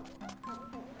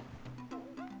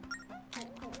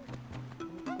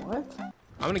 What? I'm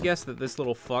gonna guess that this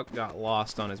little fuck got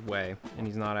lost on his way, and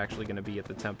he's not actually gonna be at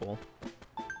the temple.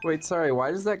 Wait, sorry,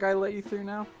 why does that guy let you through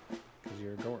now? Because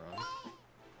you're a Goron.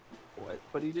 What?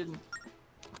 But he didn't.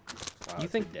 Wow, You it's a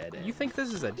think dead end. you think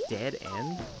this is a dead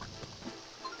end?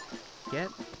 Get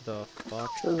the fuck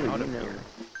Surely out you of know. here.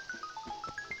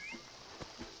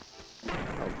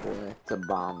 Oh boy, it's a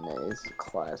bomb maze.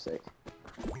 Classic.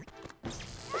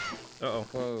 Uh-oh.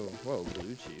 Whoa, whoa,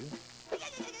 Blue Chew.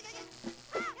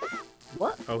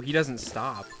 What? Oh, he doesn't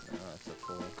stop. Oh, that's a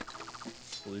full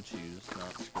Blue Chew's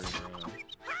not screwing around.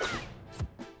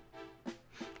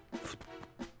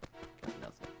 Got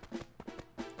nothing.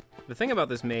 The thing about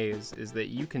this maze is that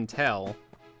you can tell...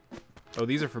 Oh,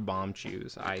 these are for bomb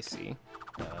chews. I see.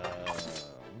 Oh.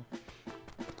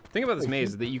 The thing about this maze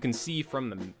is that you can see from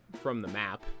the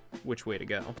map which way to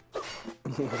go.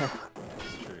 Yeah.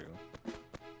 That's true.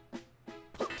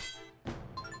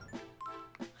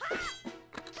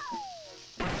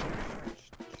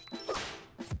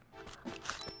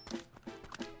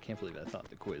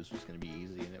 this was gonna be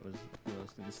easy, and it was the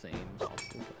most insane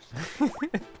possible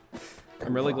question.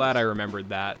 I'm really glad I remembered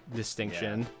that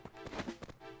distinction.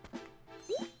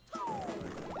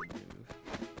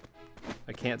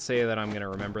 I can't say that I'm going to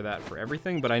remember that for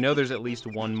everything, but I know there's at least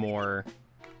one more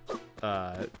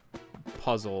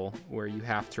puzzle where you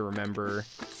have to remember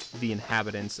the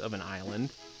inhabitants of an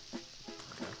island.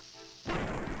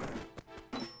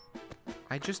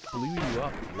 I just blew you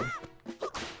up, dude.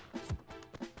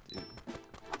 Dude,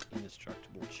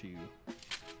 indestructible chew.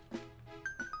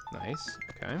 Nice,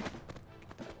 okay.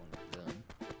 Get that one done.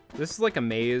 This is like a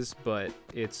maze, but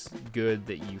it's good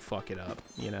that you fuck it up,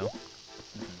 you know?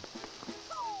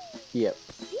 Yep.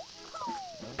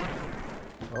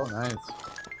 Oh, nice.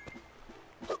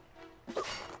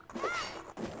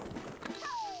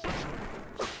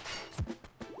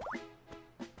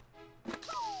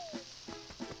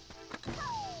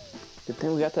 Good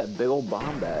thing we got that big old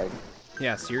bomb bag.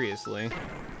 Yeah, seriously.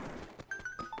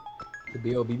 The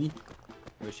B.O.B.B.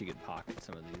 I wish you could pocket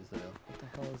some of these, though. What the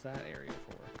hell is that area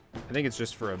for? I think it's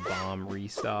just for a bomb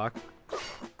restock.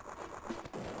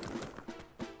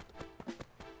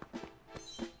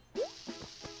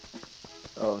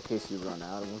 Oh, in case you run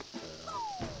out of them.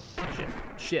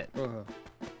 Shit. Alright, whatever.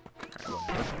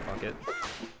 Fuck it.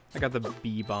 I got the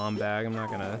B bomb bag. I'm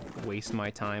not gonna waste my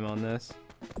time on this.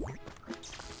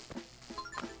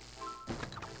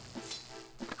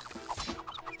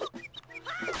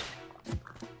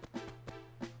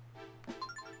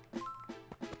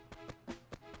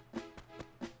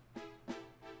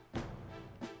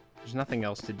 There's nothing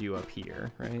else to do up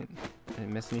here, right? Did I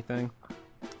miss anything?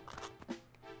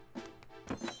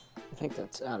 I think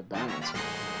that's out of bounds.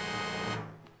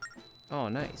 Oh,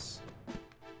 nice.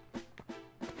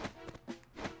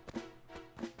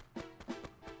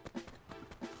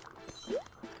 You're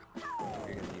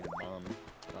gonna need a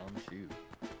bomb shoe.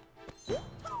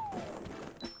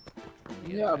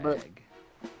 Yeah, but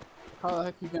how the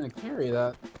heck are you gonna carry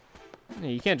that?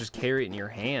 You can't just carry it in your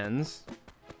hands.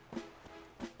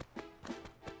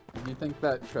 Do you think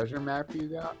that treasure map you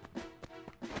got?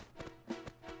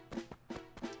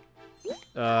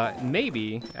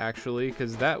 Maybe, actually,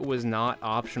 because that was not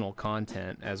optional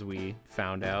content, as we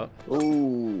found out.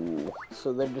 Ooh,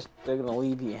 so they're gonna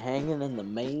leave you hanging in the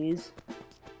maze?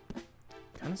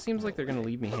 Kind of seems like they're gonna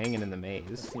leave me hanging in the This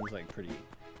maze. seems like pretty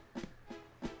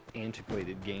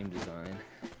antiquated game design,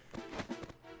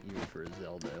 even for a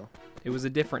Zelda. It was a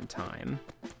different time.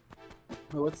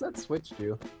 Well, what's that switch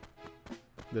do?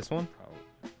 This one? Probably.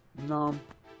 No.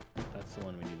 That's the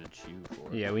one we need to chew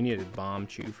for. Yeah, we needed bomb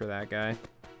chew for that guy.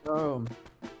 Oh.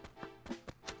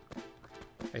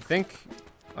 I think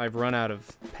I've run out of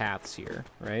paths here,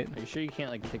 right? Are you sure you can't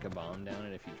like kick a bomb down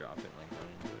it if you drop it and like run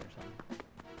into it or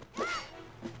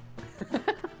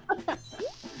something?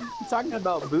 You talking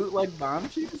about bootleg bomb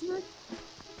shoes, Nick?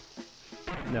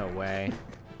 No way.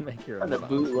 Make your Trying own to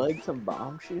bomb. bootleg some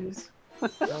bomb shoes?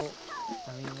 Well, I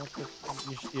mean, what the,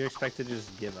 you're expected to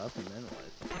just give up and then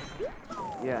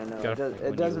what? Yeah, I know. Gotta- It, Like, it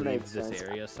when doesn't you make leave sense. this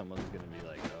area, someone's gonna be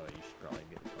like, "Oh, you should probably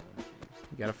get bomb shoes."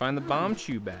 You gotta find the bomb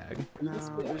chew bag. No,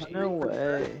 Just get there's hungry no for way.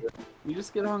 treasure. You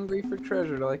just get hungry for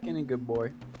treasure like any good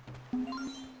boy.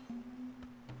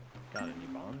 Got any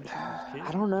bomb machines, kid?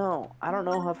 I don't know. I don't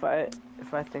know if I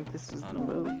think this is I the don't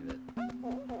move. believe it.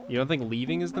 You don't think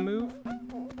leaving is the move?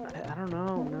 I don't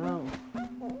know. No.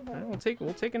 Alright,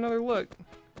 we'll take another look.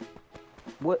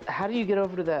 What? How do you get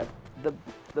over to that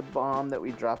the bomb that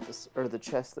we dropped this or the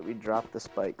chest that we dropped the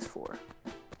spikes for?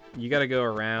 You gotta go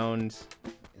around.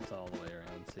 It's all the way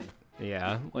around. See,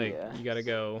 Yeah, like Yeah. you gotta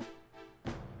go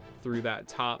through that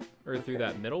top or through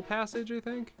that middle passage, I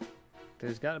think.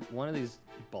 there's got one of these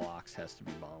blocks has to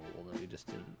be bombable that we just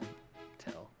didn't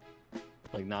tell.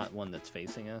 Like not one that's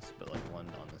facing us, but like one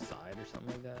on the side or something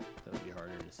like that. That would be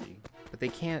harder to see. But they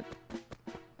can't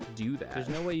do that. There's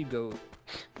no way you go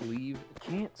leave,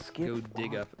 Can't skip. go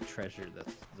dig bomb. up a treasure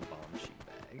that's the bomb shoe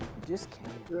bag. You just can't.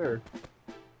 Sure.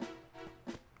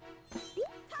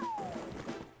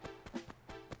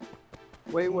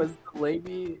 Wait, was the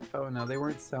lady? Oh no, they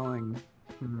weren't selling.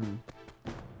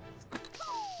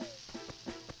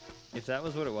 If that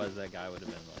was what it was, that guy would have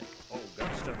been like, "Oh,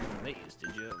 got stuck in the maze,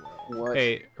 did you?" Well, What?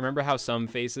 Hey, remember how some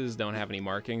faces don't have any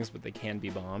markings, but they can be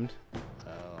bombed? oh,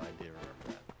 I did remember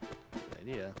that. Good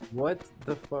idea. What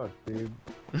the fuck, dude?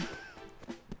 I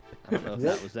don't know if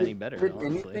that was any better. Did honestly.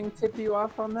 anything tip you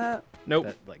off on that? Nope.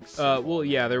 That, like, Well,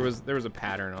 yeah, there was a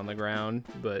pattern on the ground,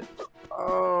 but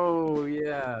Oh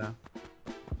yeah.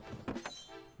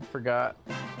 I forgot.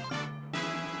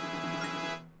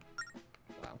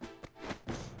 Wow.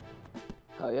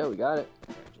 Oh yeah, we got it.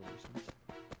 Congratulations.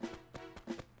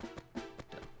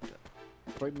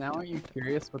 Wait, now are you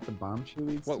curious what the bomb shoe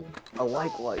leads Whoa. to? A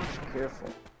like light. Careful.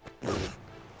 The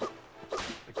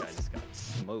guy just got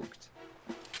smoked.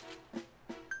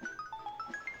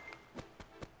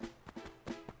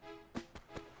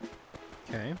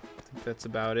 Okay, I think that's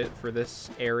about it for this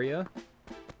area.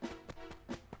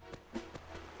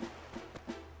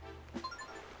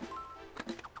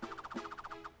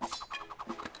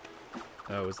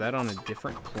 Oh, is that on a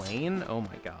different plane? Oh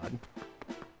my god.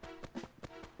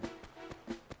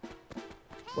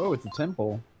 Whoa, it's a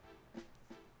temple.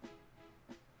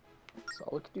 So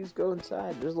all we can do is go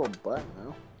inside. There's a little button,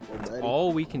 though. That's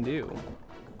all we can do.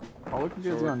 All we can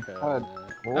do is go on Shortcut.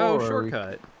 Oh, or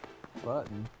shortcut.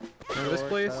 button. Remember this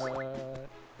place? Shortcut.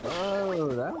 Oh,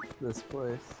 that's this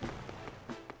place.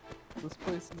 This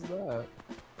place is that.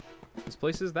 This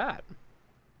place is that.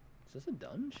 Is this a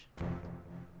dungeon?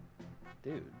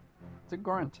 Dude, It's a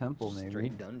Goron temple, maybe.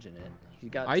 straight dungeon it. He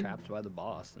got I- trapped by the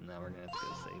boss, and now we're gonna have to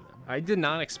go save him. I did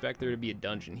not expect there to be a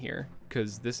dungeon here,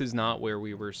 because this is not where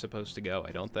we were supposed to go,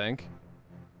 I don't think.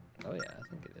 Oh yeah, I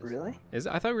think it is. Really?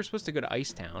 I thought we were supposed to go to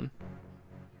Ice Town.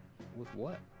 With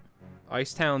what?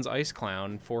 Ice Town's Ice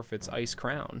Clown forfeits Ice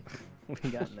Crown. We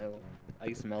got no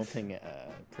ice melting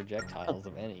projectiles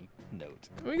of any note.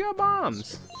 We got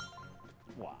bombs.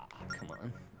 Wow, come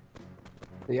on.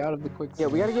 Stay out of the quicksand. Yeah,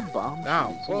 we gotta get bombs.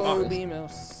 Ow. Whoa, Oh.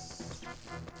 Beamos.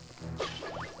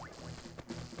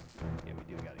 Yeah, we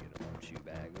do gotta get a bomb shoe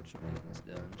bag, which will make this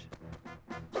dungeon.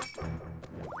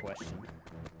 No question.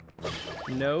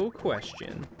 No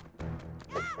question.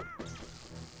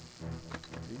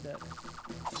 Read that.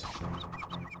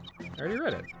 I already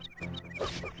read it. What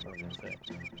was I gonna say?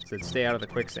 It said stay out of the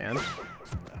quicksand. Oh.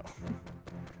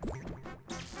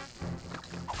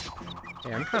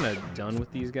 Hey, I'm kind of done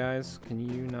with these guys. Can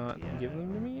you not Yeah. give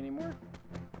them to me anymore?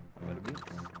 How about a beat?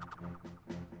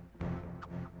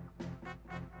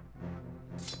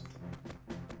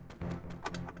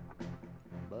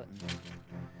 Button.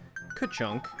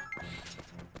 Ka-chunk.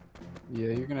 Yeah,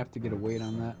 you're gonna have to get a weight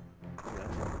on that.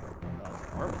 That's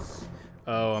enormous.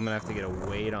 Oh, I'm gonna have to get a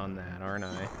weight on that, aren't I?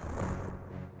 Oh,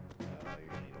 you're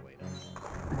gonna need to wait on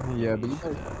that. Yeah, but you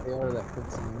should, better stay out of that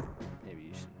quicksand. Maybe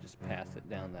you should just pass it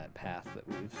down that path that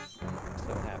we've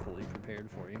so happily prepared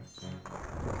for you.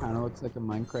 It kind of looks like a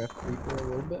Minecraft creeper a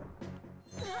little bit.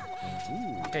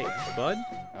 Ooh. Hey, bud.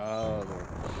 Oh, the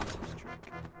Beamos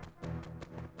trick.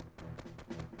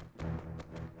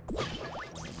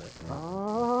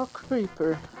 Oh,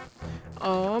 creeper.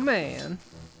 Oh man.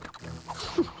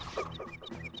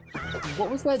 What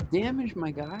was that damage,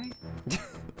 my guy?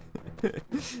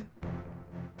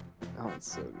 Oh,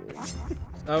 it's so good.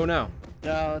 Oh no.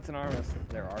 No, it's an Armus.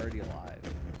 They're already alive.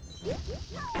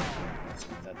 That's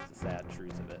the sad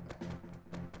truth of it.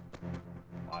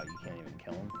 Wow, you can't even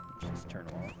kill them. Just turn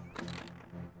them off.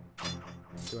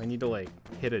 Do I need to like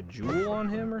hit a jewel on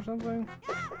him or something?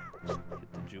 Hit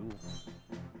the jewel.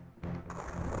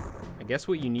 I guess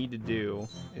what you need to do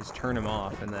is turn him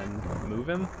off and then move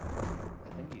him.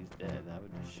 I think he's dead. I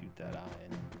would just shoot that eye.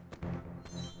 And...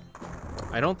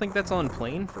 I don't think that's on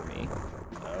plane for me.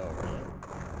 Oh, really?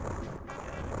 Yeah,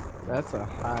 That's a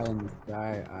high in the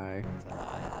sky eye. it's a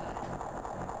eye.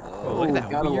 Oh, look at that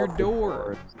gotta weird love the door.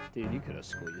 doors. Dude, you could have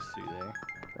squeezed through there.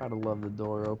 Gotta love the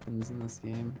door opens in this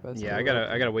game. Best Yeah, door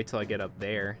I gotta wait till I get up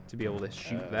there to be able to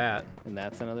shoot that. And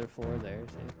that's another floor there,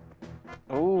 too.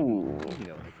 Oh. You can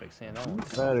go in the quicksand. I You won't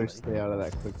tell better anybody. stay out of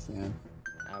that quicksand.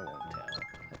 I won't tell.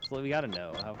 So we gotta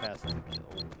know how fast is the kill.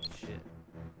 Holy shit.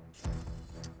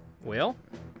 Well,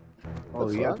 Oh,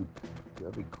 The you fuck?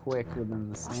 gotta be quicker than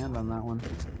the sand on that one.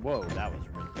 Whoa, that was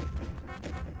really good.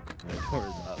 The door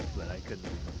is up, but I couldn't.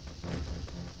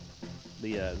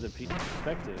 The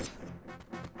perspective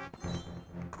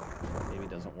maybe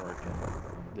doesn't work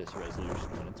at this resolution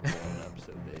when it's blown up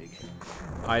so big.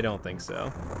 I don't think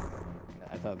so.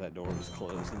 I thought that door was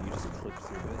closed and you just clicked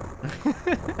through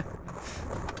it.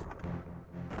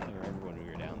 I remember when we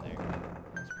were down there. That's pretty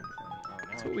funny. Oh, now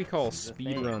That's I what we can call see the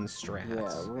thing. speedrun strats. Yeah,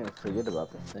 we're gonna forget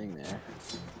about the thing there.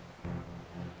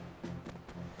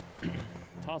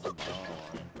 Toss a ball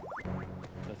on it.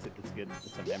 That's it. It's good.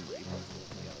 It's a memory puzzle.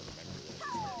 We gotta remember that it's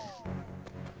there.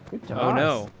 Good job. Oh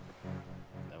no.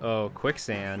 No. Oh,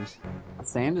 quicksand.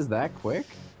 Sand is that quick?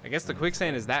 I guess the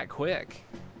quicksand is that quick.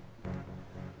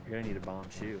 You're gonna need a bomb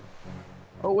shoe.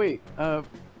 Oh wait,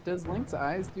 does Link's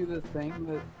eyes do the thing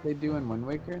that they do in Wind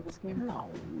Waker in this game? No.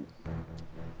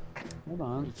 Hold You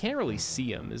on. can't really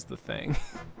see him is the thing.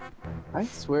 I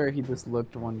swear he just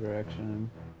looked one direction.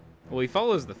 Well, he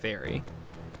follows the fairy.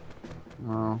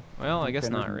 Oh. Well, I guess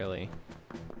Okay. not really.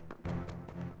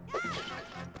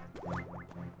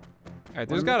 Alright,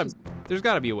 there's Why don't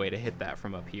gotta be a way to hit that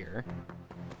from up here.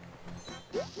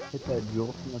 Hit that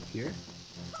jewel from up here.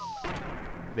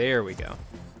 There we go.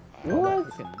 What?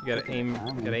 You gotta aim.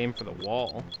 Gotta aim for the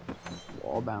wall.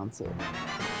 Wall bounce it.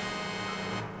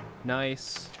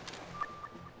 Nice.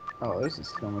 Oh, there's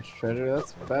just so much treasure.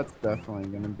 That's definitely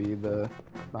gonna be the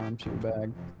bomb shoe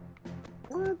bag.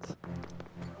 What?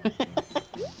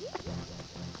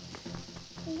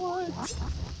 What?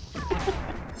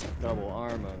 Double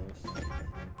armos.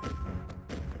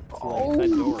 Oh, Like,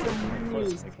 that door is he's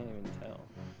close, I can't even tell.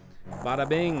 Bada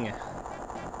bing. You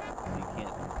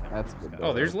can't. That's good.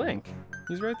 Oh, there's Link.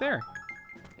 He's right there.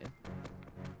 Yeah.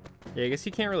 Yeah, I guess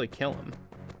you can't really kill him.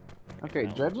 Okay,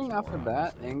 No, judging there's off more of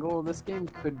that honestly. angle, this game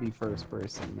could be first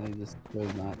person. They just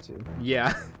chose not to.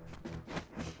 Yeah.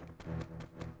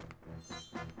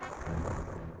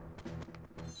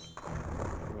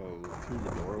 Whoa, through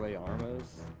the doorway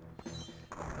armos?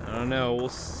 I don't know. We'll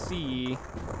see.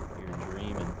 You're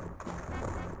dreaming.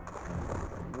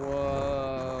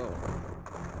 Whoa.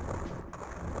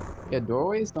 Yeah,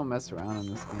 doorways don't mess around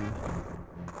in this game.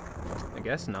 I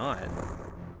guess not.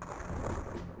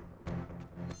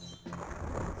 It's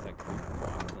that creeper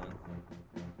walked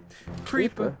in.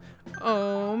 Creeper.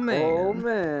 Oh man. Oh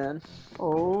man.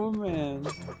 Oh man.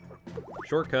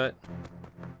 Shortcut.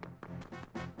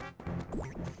 Oh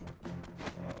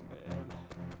man.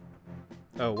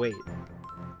 Oh wait.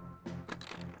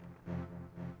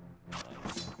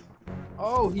 Nice.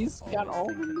 Oh, he's got Always all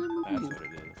the thinking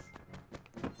memories.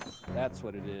 That's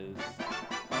what it is. That's what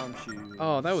it is. Shoes.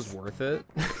 Oh, that was worth it.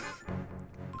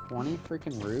 20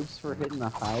 freaking rubes for hitting the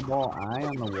highball eye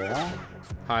on the wall?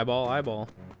 Highball, eyeball.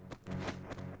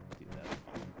 Dude, that's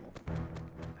awful.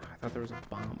 I thought there was a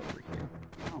bomb over here.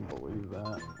 I don't believe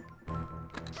that.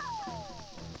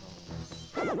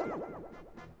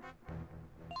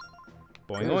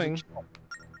 Boing There's boing.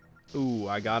 Ooh,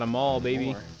 I got them all,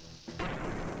 baby. More.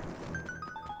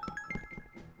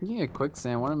 Yeah,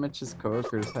 quicksand. One of Mitch's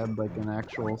coworkers had like an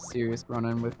actual serious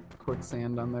run-in with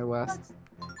quicksand on their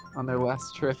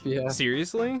last trip. Yeah,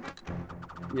 Seriously?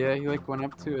 yeah. He like went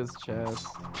up to his chest.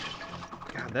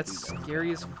 God, that's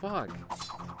scary as fuck.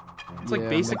 It's like Yeah,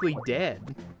 basically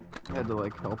dead. had to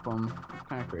like help him.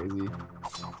 Kind of crazy.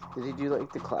 Did he do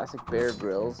like the classic Bear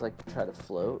Grylls, like try to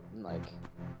float and like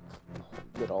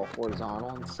get all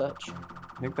horizontal and such?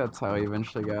 I think that's how he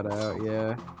eventually got out.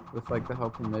 Yeah, with like the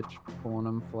help of Mitch pulling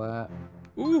him flat.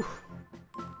 Ooh,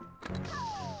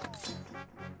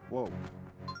 Whoa.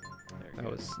 There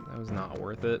that was not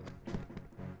worth it.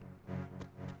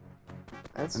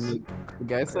 That's And the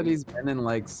guy said he's been in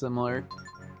like similar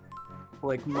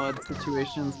like mud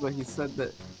situations, but he said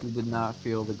that he did not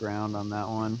feel the ground on that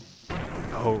one.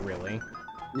 Oh, really?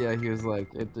 Yeah, he was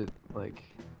like, it did like,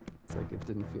 it's like it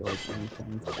didn't feel like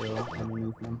anything still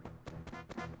underneath him.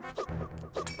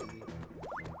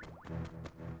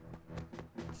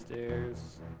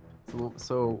 Stairs.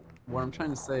 So what I'm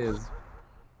trying to say is,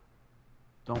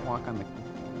 don't walk on the.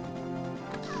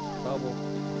 Bubble.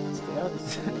 stay out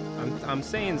of the I'm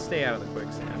saying stay out of the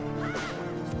quicksand.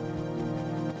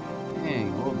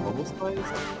 Dang, little bubble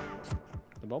spikes.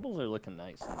 The bubbles are looking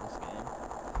nice in this game.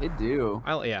 They do.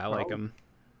 I like them.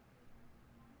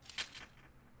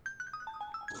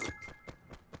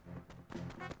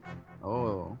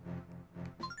 Oh,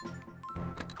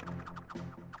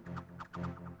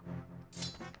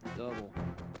 Double.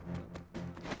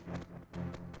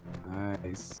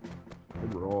 nice.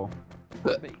 Good roll.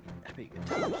 I bet you could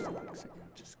touch the quicksand.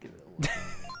 Just give it a look.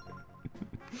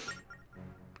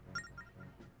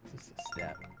 Just a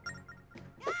step.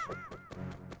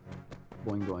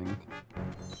 Boing boing.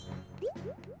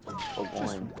 Oh,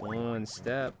 Just boy. one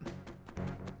step.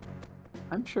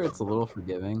 I'm sure it's a little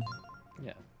forgiving.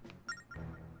 Yeah.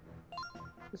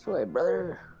 This way,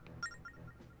 brother.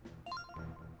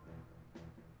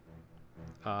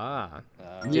 Ah,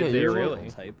 Yeah, did they you're really?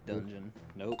 Type dungeon.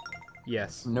 Nope.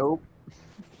 Yes. Nope.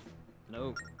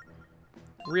 Nope.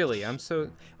 Really,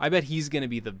 I bet he's gonna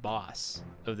be the boss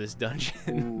of this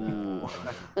dungeon. Ooh.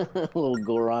 Little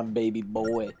Goron baby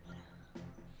boy.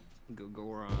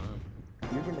 Go on.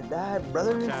 You're gonna die,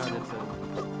 brother. Child, it's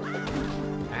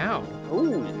a... Ow.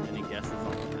 Ooh. Any guesses on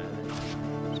what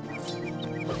that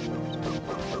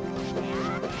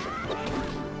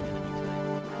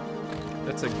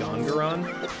That's a Gongaron?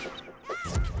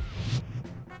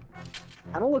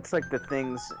 Kind of looks like the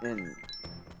things in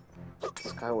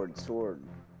Skyward Sword,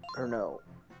 or no,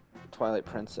 Twilight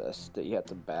Princess that you have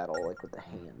to battle like with the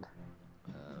hand.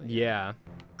 Yeah.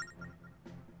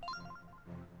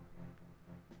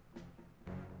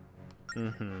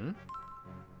 Mm-hmm.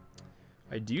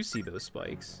 I do see those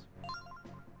spikes.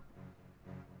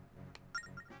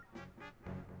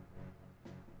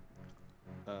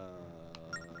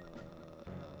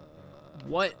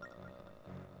 What?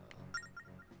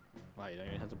 Wow, you don't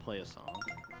even have to play a song.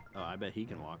 Oh, I bet he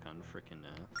can walk on frickin'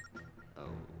 oh.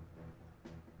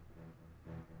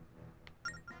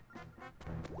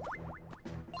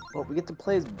 Well, we get to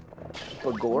play as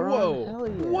Bagora? Whoa. Hell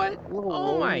yeah. What? Little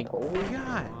Oh my roly-poly.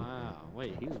 god. Wow,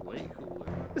 wait, he's way cooler.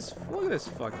 Look at this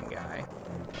fucking guy.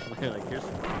 Like, here's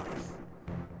some rocks.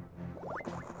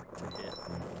 Take it.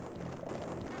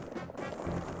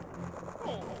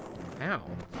 Ow.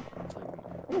 It's like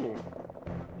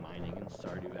mining in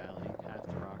Stardew Valley. Half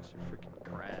the rocks are freaking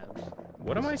crabs.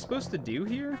 What am I supposed to do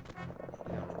here? You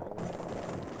gotta roll.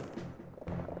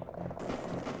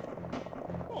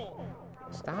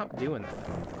 Stop doing that.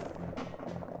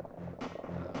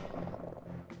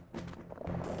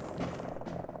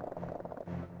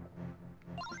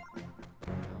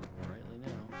 Rightly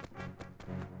now.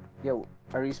 Yo,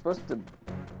 are you supposed to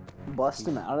bust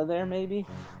him out of there, maybe?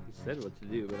 He said what to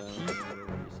do, but I don't remember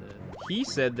what he said. He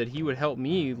said that he would help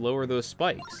me lower those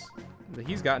spikes. But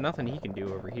he's got nothing he can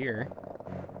do over here.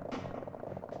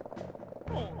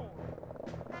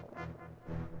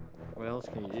 What else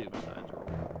can you do besides roll?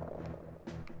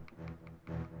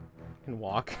 I can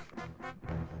walk.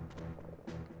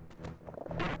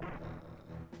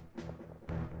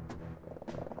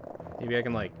 Maybe I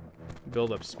can, like,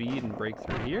 build up speed and break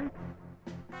through here?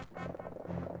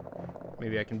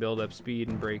 Maybe I can build up speed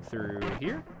and break through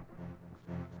here?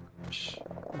 Shh.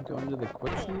 I'm going to the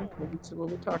quick save. What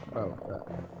we talk about with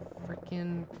that?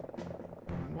 Freaking...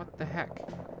 What the heck?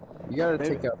 You gotta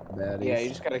Maybe. take out the baddies. Yeah, you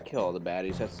just gotta kill all the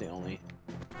baddies. That's the only.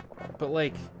 But,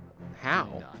 like, how?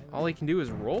 Can he die? All he can do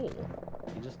is roll.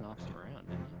 He just knocks him around,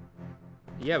 didn't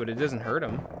he? Yeah, but it doesn't hurt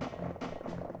him.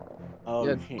 Oh,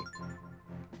 Yeah. you can't.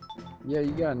 Yeah,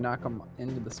 you gotta knock them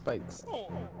into the spikes.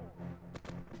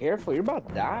 Careful, you're about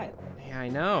to die. Yeah, I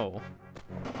know.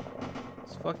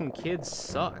 This fucking kid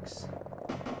sucks.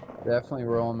 Definitely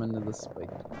roll them into the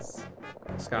spikes.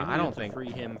 Scott, Maybe I you don't have to think...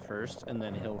 free him first, and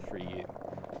then he'll free you.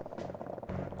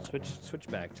 Switch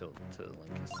back to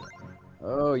Link is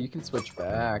Oh, you can switch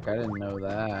back. I didn't know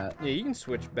that. Yeah, you can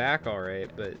switch back alright,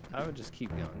 but... I would just keep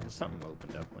going, because something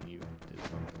opened up when you did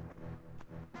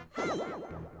something.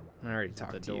 I already Is it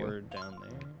talked the to you. door down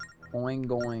there? Going,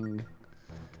 going.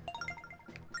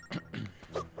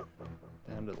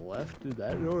 Down to the left? Did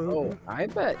that door Oh, open? I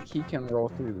bet he can roll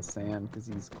through the sand because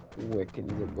he's quick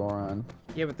and he's a Goron.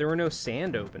 Yeah, but there were no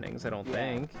sand openings, I don't Yeah.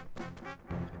 think.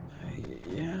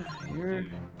 Yeah, you're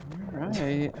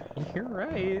right. You're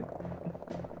right.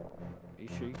 Are you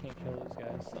sure you can't kill those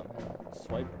guys somehow?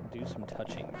 Swipe, do some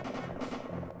touching.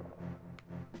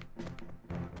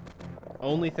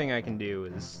 Only thing I can do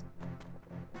is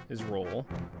roll.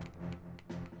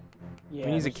 Yeah,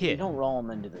 mean, he's a but kid. You don't roll him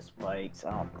into the spikes,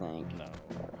 I don't think. No.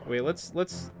 Wait, let's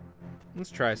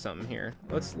try something here.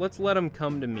 Let's let him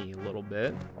come to me a little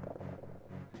bit.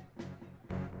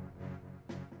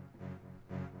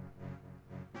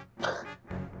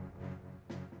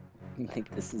 You think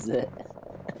this is it?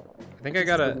 I think I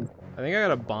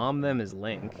gotta bomb them as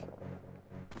Link.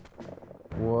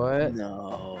 What?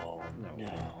 No, No.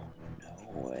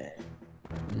 no way.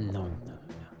 No, no, no.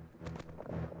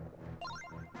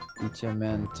 Teach a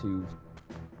man to.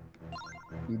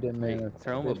 You didn't Hey, make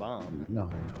throw him a bomb. No.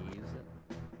 Use it.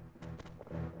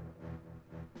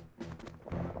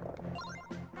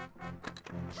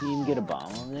 Can you even get a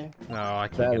bomb over there? No, I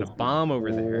can't That get a is bomb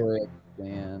over there.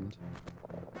 quicksand.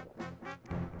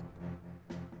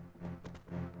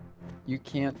 You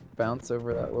can't bounce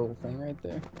over that little thing right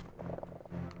there.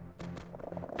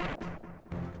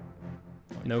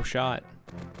 No shot.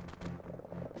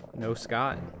 No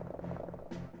Scott.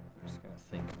 I'm just gonna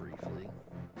think briefly.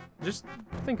 Just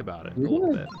think about it a You're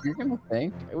little gonna, bit. you're gonna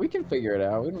think. We can figure it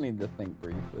out. We don't need to think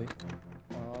briefly.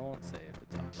 Well, I won't say if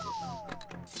it's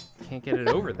obvious. Can't get it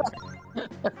over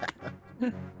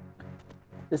there.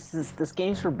 This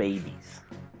game's for babies.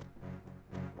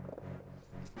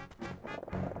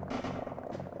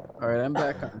 All right, I'm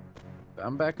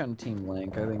back on Team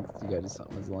Link. I think you got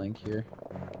something as Link here.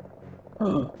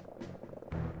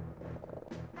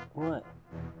 What?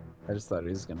 I just thought he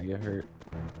was gonna get hurt.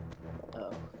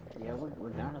 Oh, yeah, we're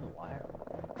down to the wire.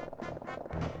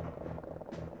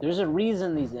 There's a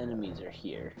reason these enemies are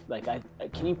here. Like,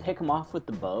 can you pick them off with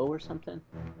the bow or something?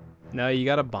 No, you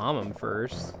gotta bomb him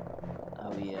first.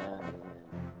 Oh yeah.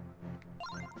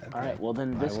 All right. Well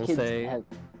then, this I will kid say- has.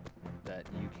 That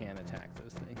you can attack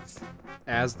those things.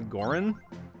 As the Goron?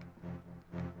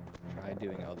 Try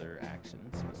doing other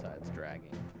actions besides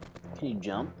dragging. Can you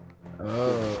jump?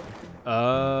 Oh,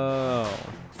 Oh.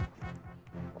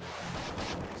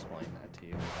 I'll explain that to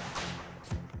you.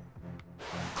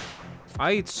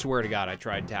 I swear to God, I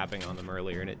tried tapping on them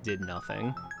earlier and it did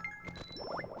nothing.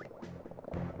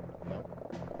 Well,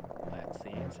 that's the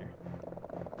answer.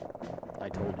 I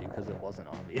told you because it wasn't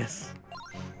obvious.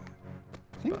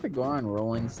 I think the Goron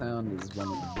rolling sound is one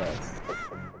of the best.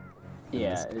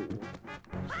 Yeah.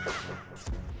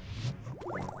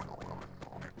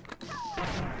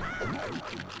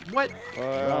 What?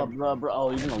 Bro. Oh,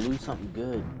 you're gonna lose something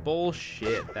good.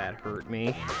 Bullshit, that hurt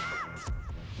me.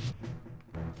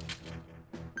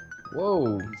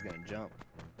 Whoa, He's gonna jump.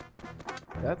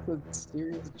 that's a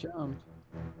serious jump.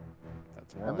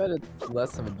 That's I one. bet it's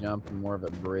less of a jump and more of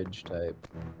a bridge type.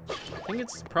 I think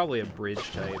it's probably a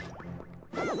bridge type.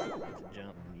 It's a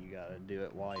jump, and you gotta do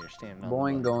it while you're standing on the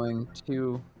Boing button. going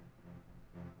to.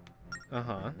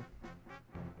 Uh-huh.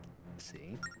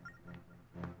 See?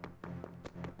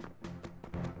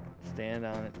 Stand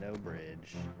on it, no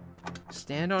bridge.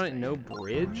 Stand on it, no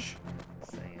bridge?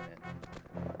 Saying it.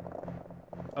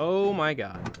 Oh my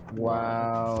God.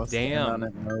 Wow. Stand Damn. on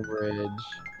it, no bridge.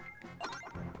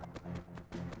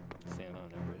 Stand on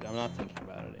no bridge. I'm not thinking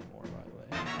about it anymore, by the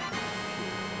way.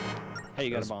 Hey,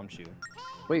 you got a bomb shoe.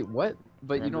 Wait, what?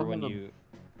 But Remember you don't when have a... you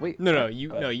Wait. No,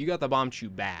 you got the bomb chew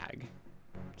bag.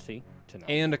 see to know.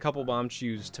 And a couple bomb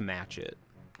chews to match it.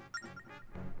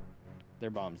 They're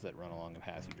bombs that run along a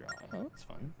path you draw. Oh, that's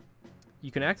fun.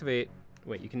 You can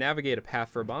you can navigate a path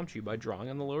for a bomb chew by drawing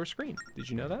on the lower screen. Did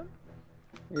you know that?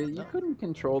 Yeah, you couldn't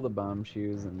control the bomb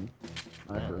shoes in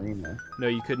Ocarina. No,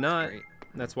 you could not. Great.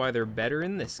 That's why they're better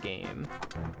in this game.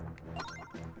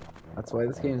 That's why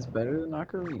this game's better than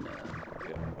Ocarina.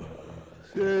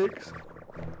 6.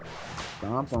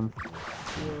 Stomp them.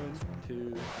 1,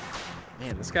 2.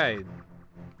 Man, this guy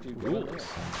Dude, rules.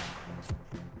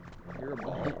 You're a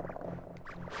ball.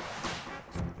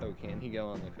 Oh, can he go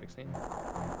on the quicksand?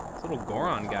 This little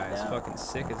Goron guy is Yeah. fucking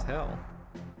sick as hell.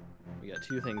 We got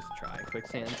 2 things to try.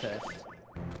 Quicksand test.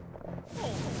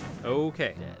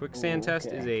 Okay, Dead. quicksand test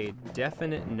is Okay. a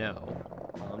definite no.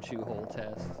 Bomb shoe hole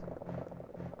test.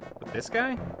 With this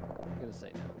guy? I'm gonna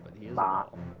say no, but he is a Bah.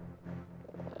 ball.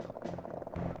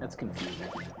 That's confusing.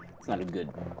 It's not a good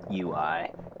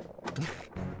UI.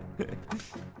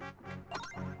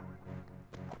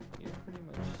 You're pretty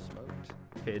much smoked.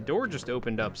 Okay, a door just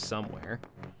opened up somewhere.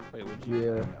 Wait, what did you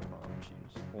Yeah. do about bomb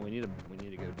shoes? Well, we need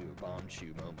to go do a bomb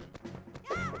shoe moment.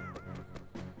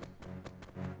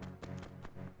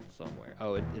 Somewhere.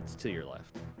 Oh, it's to your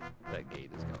left. That gate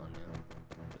is gone now.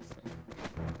 This thing.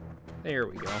 There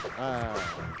we go.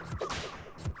 Ah.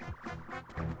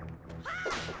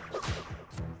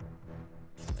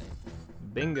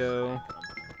 Bingo.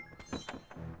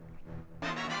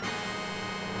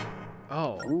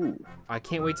 Oh, Ooh. I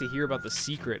can't wait to hear about the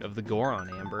secret of the Goron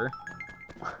Amber.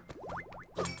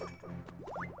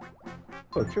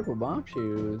 Oh, triple bomb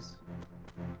shoes.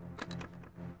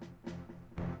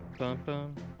 Bum,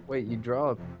 bum. Wait, you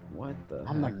draw a... What the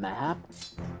On the heck? map?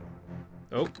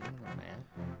 Oh, Man.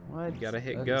 What? you gotta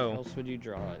hit That's go. How else would you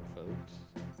draw it, folks?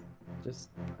 Just...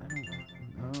 I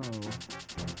don't know.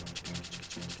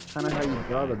 Kind of how you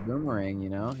draw the boomerang, you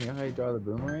know? You know how you draw the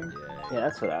boomerang? Yeah,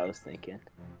 that's what I was thinking.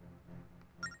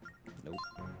 Nope.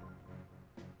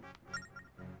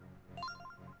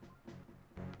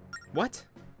 What?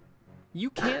 You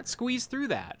can't squeeze through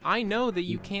that. I know that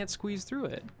you can't squeeze through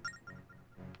it.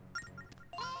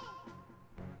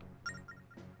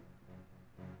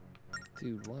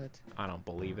 Dude, what? I don't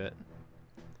believe it.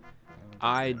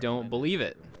 I don't believe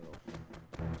it.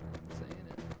 I'm saying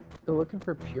it. Still looking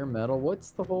for pure metal?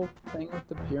 What's the whole thing with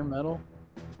the pure metal?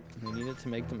 We needed to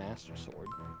make the Master Sword.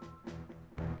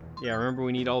 Yeah, remember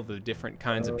we need all the different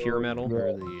kinds of pure Oh, metal? yeah.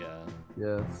 Or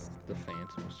Yes. the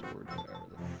Phantom Sword, whatever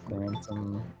the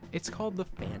Phantom. It's called the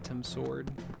Phantom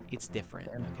Sword. It's different,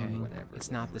 okay? whatever It's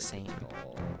the not the frick same. it's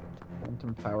called.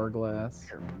 Phantom Hourglass.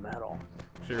 Pure metal.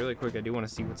 Actually, really quick, I do want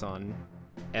to see what's on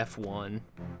F1.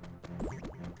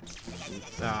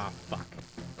 Ah, fuck.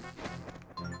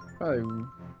 Probably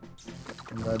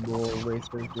Red Bull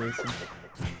Racers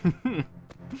Racing.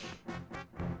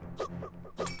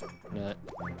 Nut.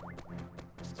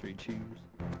 It's 3 chews.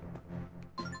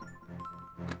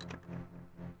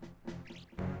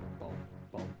 Bum,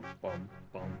 bum, bum,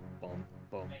 bum, bum,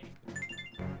 bum.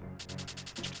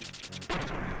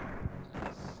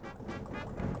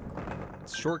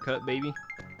 It's shortcut, baby.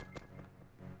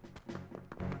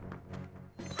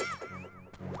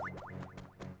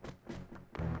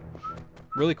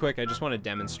 Really quick, I just want to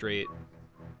demonstrate,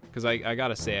 because I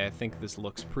gotta say, I think this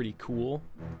looks pretty cool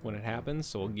when it happens,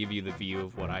 so I'll give you the view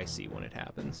of what I see when it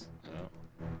happens. Oh.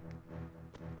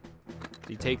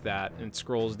 you take that and it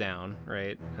scrolls down,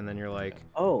 right? And then you're like,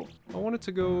 Oh, I want it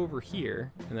to go over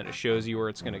here. And then it shows you where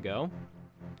it's going to go.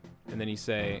 And then you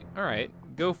say, all right,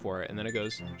 go for it. And then it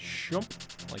goes,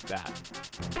 shump, like that.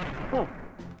 huh.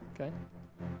 Okay.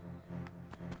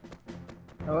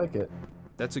 I like it.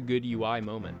 That's a good UI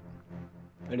moment.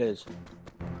 It is.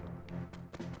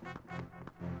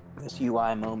 This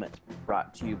UI moment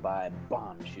brought to you by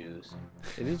Bomb Shoes.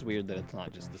 It is weird that it's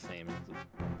not just the same as the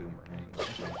boomerang.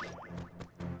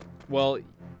 Well,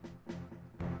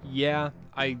 yeah,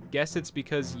 I guess it's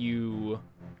because you...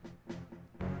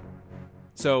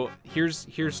 So here's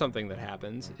something that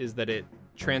happens, is that it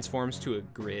transforms to a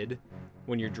grid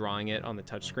when you're drawing it on the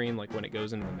touchscreen, like when it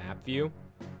goes into the map view.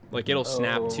 Like it'll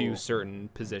snap to certain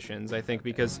positions, I think,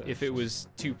 because if it was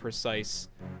too precise,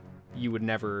 you would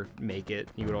never make it.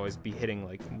 You would always be hitting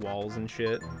like walls and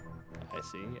shit. I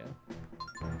see,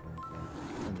 yeah.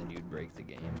 And then you'd break the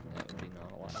game. That would be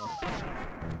not allowed.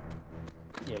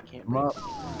 Yeah, can't Put 'em break up.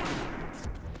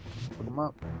 Put 'em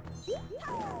up.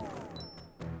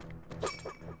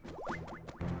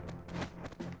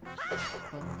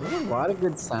 There's a lot of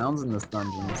good sounds in this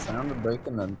dungeon. The sound of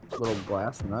breaking the little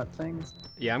glass nut things.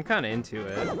 Yeah, I'm kind of into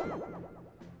it. Too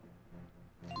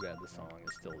bad the song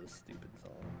is still this stupid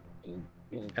song.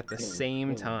 At the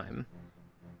same time.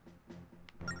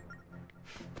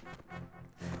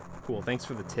 Cool, thanks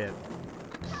for the tip.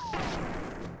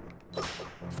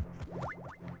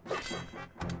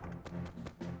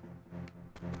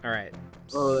 Alright.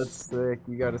 Oh, that's sick.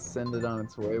 You gotta send it on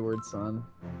its wayward son.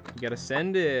 You gotta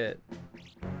send it.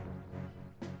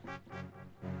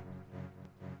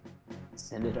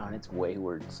 Send it on its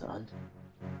wayward son.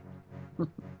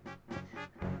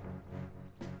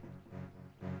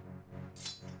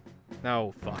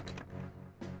 Oh, fuck.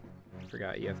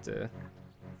 Forgot you have to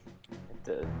Have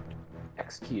to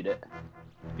execute it.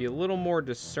 be a little more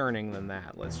discerning than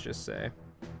that, let's just say.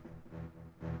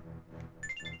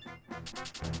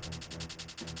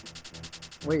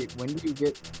 Wait, when do you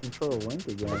get control link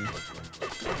again?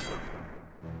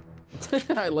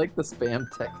 I like the spam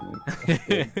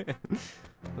technique.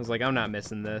 I was like, I'm not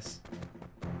missing this.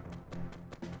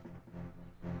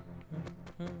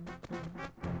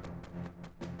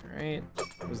 Alright.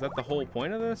 Was that the whole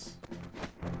point of this?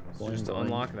 Just to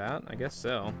unlock that? I guess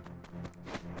so.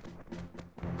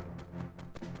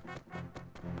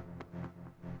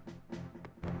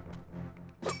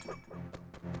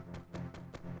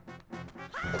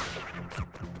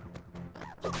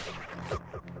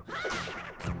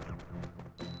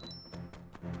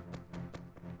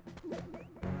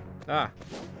 Ah.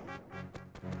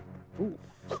 Ooh,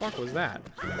 fuck was that?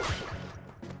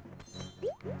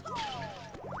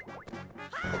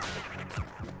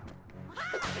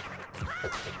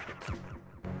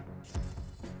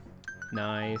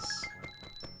 Nice.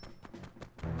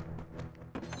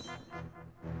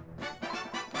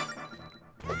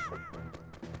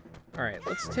 Alright,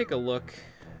 let's take a look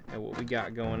at what we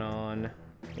got going on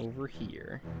over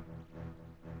here.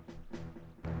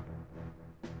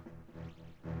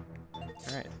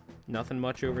 Alright, nothing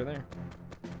much over there.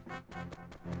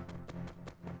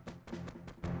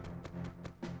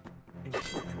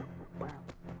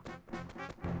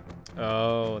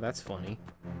 Oh, that's funny.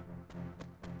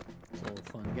 It's a little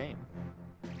fun game.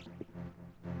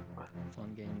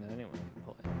 Fun game that anyone can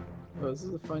play. Oh, this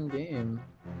is a fun game.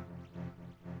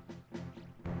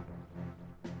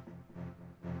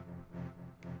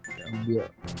 Yeah.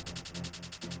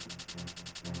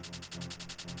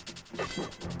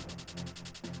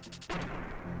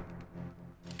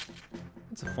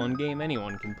 It's a fun game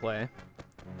anyone can play.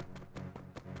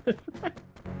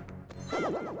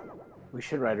 We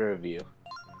should write a review.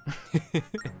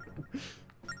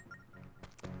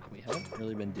 We haven't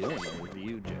really been doing a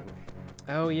review joke.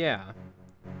 Oh, yeah.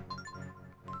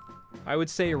 I would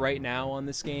say right now on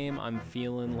this game, I'm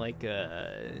feeling like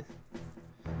a...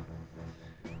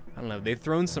 I don't know, they've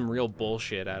thrown some real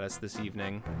bullshit at us this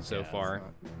evening so Yeah, far.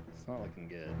 It's not looking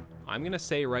good. I'm gonna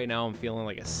say right now I'm feeling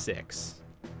like a 6.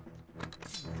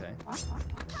 Okay.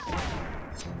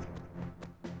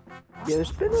 Yeah,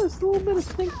 there's been this little bit of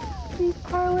stinky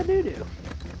pile of doo-doo.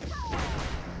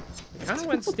 Kind of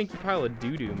went stinky pile of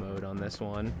doo-doo mode on this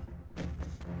one.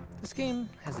 This game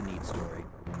has a neat story,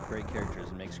 great characters,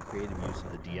 and makes creative use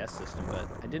of the DS system, but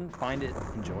I didn't find it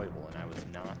enjoyable, and it was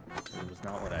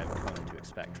not what I had come to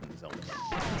expect from the Zelda game.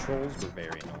 The controls were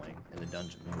very annoying, and the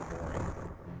dungeons were boring.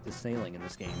 The sailing in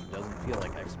this game doesn't feel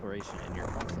like exploration, and you're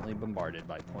constantly bombarded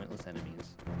by pointless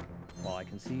enemies. While I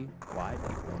can see why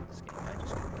people like this game, I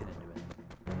just couldn't get into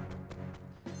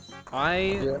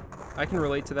it. I can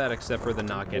relate to that except for the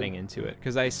not getting into it,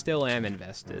 because I still am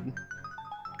invested.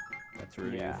 It's a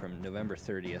review Yeah. from November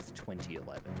 30th,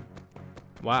 2011.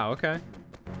 Wow. Okay.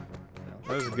 So,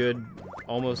 That was a good,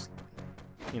 almost,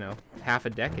 half a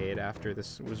decade after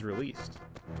this was released.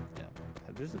 yeah,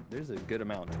 there's a good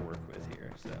amount to work with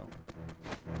here. So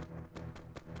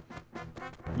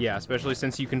Yeah, especially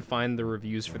since you can find the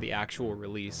reviews for the actual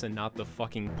release and not the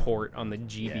fucking port on the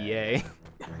GBA.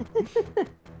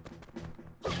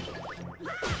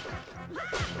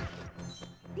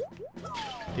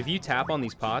 If you tap on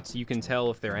these pots, you can tell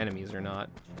if they're enemies or not.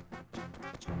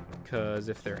 Because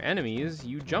if they're enemies,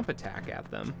 you jump attack at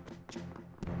them.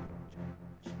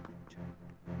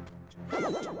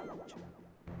 The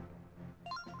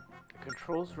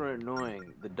controls were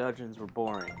annoying. The dungeons were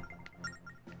boring.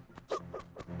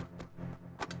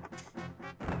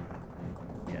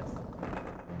 yes,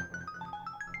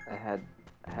 I had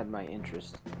my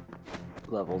interest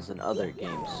levels in other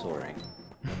games soaring.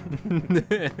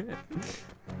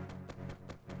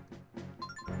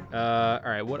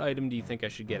 Alright, what item do you think I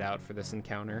should get out for this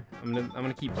encounter? I'm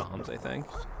gonna keep bombs, I think.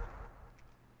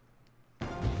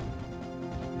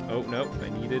 Oh, nope, I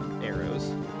needed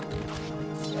arrows.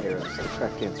 Arrows. The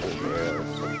correct answer is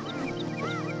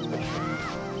arrows.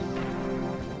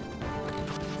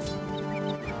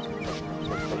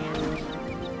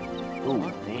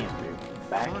 Ooh, damn, dude.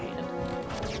 Backhand.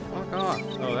 Fuck off.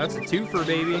 Oh, that's a twofer,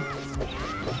 baby.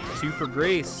 Two for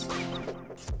Grace.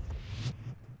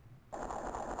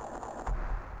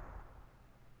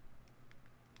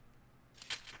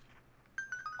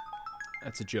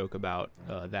 That's a joke about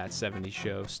that 70s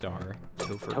show star,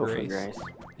 Topher Topher Grace. Grace.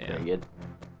 Yeah. Very good.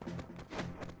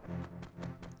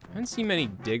 I haven't seen many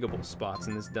diggable spots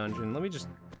in this dungeon. Let me just,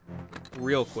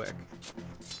 real quick.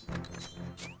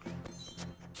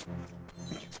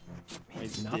 I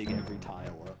just Nothing. dig every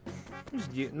tile up.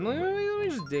 Let me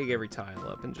just dig every tile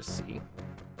up and just see.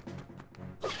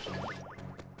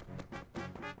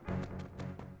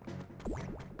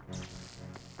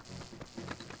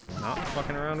 Not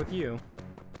fucking around with you.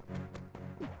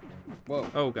 Whoa.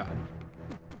 Oh god.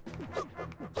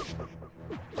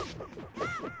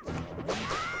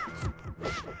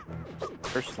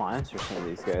 First slimes for some of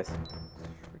these guys.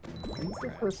 When's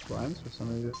the first slimes for some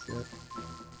of this yet?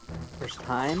 First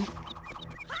time?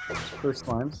 First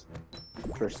slimes?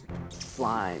 First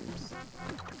slimes.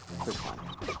 First time.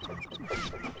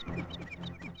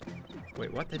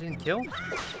 Wait, what? They didn't kill?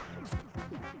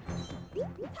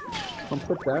 Don't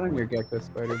put that on your gecko,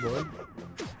 spider boy.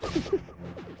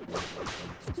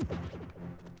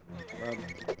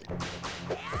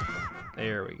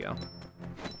 There we go.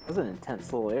 This is an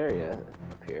intense little area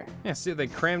up here. Yeah, see, they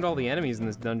crammed all the enemies in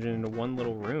this dungeon into one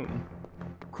little room.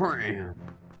 Cram!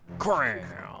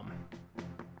 Cram!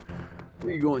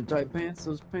 Where you going, tight pants?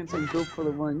 Those pants ain't built for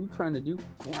the run. You trying to do?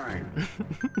 Cram!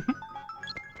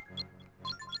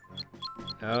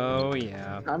 Oh,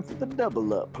 yeah. Time for the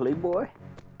double up, playboy.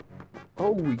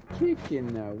 Oh, we kicking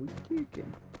now. We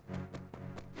kicking.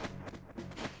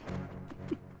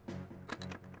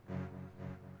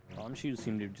 Bomb shoes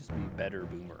seem to just be better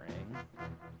boomerang.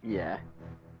 Yeah.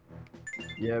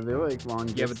 Yeah, they're like long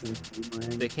Yeah, but distance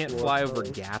boomerangs. They can't Blow fly up over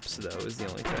those. gaps, though, is the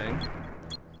only thing.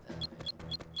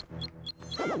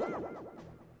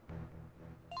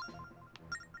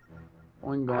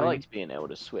 Boing, I boing. liked being able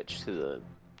to switch to the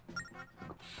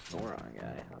Noron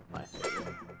guy. That's my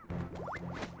favorite.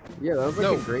 Yeah, that was like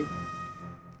No. a great.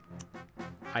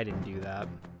 I didn't do that.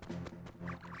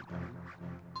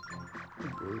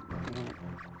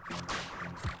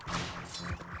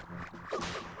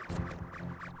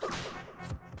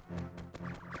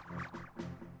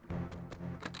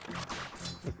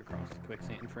 Look across the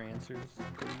quicksand for answers,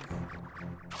 please.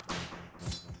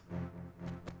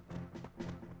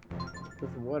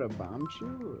 With what, a bomb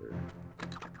shoe? Or...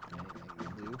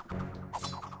 Anything you do.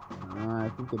 I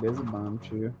think it is a bomb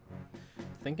shoe.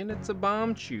 Thinking it's a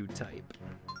bomb chew type.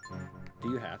 Do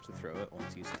you have to throw it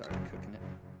once you start cooking it?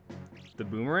 The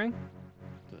boomerang?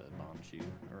 The bomb shoe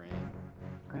ring.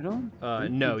 I don't.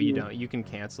 think No, you do. don't. You can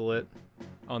cancel it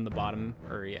on the bottom,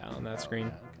 or yeah, on that screen.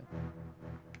 Yeah, okay.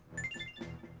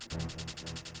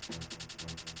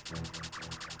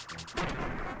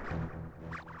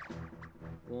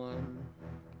 One.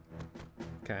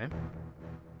 Okay.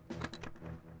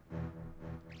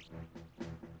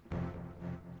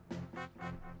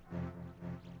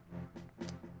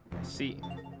 I see.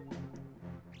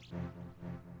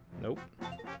 Nope.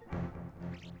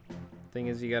 Thing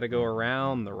is, you gotta go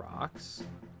around the rocks.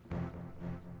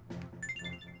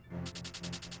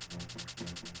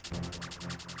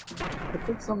 I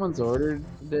took someone's order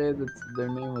today that's their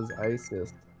name was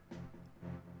Isis.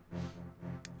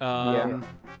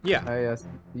 Yeah. I asked,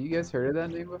 you guys heard of that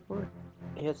name before?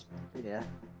 Yes. Yeah.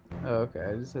 Oh, okay.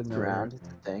 I just had no. Round,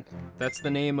 I think. That's the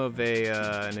name of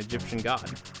an Egyptian god.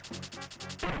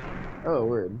 Oh,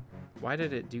 word. Why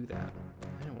did it do that?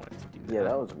 I didn't want it to do that. Yeah,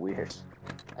 that was weird.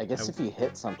 I guess I- if you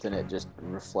hit something, it just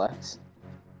reflects.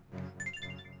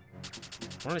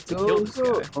 I wanted to kill this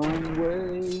guy. Own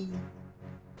way.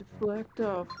 Deflect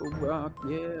off a rock,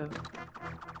 yeah.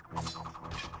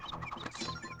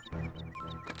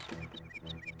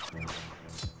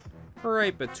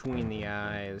 Right between the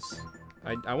eyes.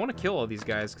 I want to kill all these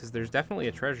guys because there's definitely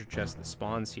a treasure chest that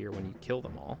spawns here when you kill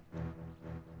them all.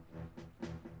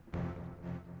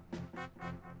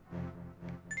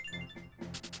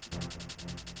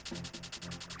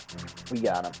 We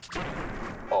got him.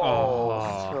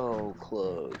 Oh. So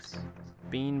close.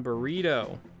 Bean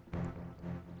burrito.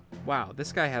 Wow,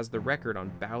 this guy has the record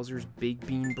on Bowser's Big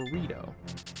Bean Burrito.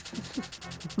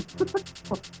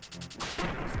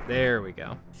 There we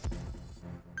go.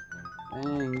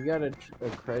 Dang, you got a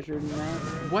treasure in that?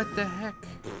 What the heck?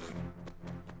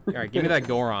 Alright, give me that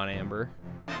Goron, Amber.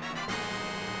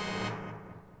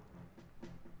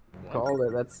 Called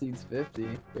it. That's Seeds 50.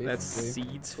 Basically. That's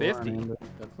Seeds Go on, 50. Amber.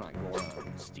 That's not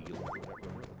Goron. Steel or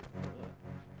whatever.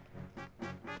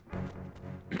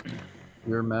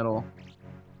 Your metal.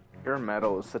 Your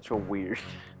metal is such a weird.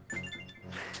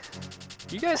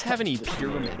 Do you guys have any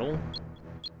pure metal?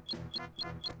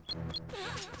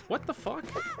 What the fuck?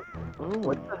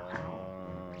 What the?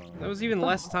 That was even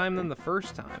less time than the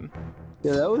first time.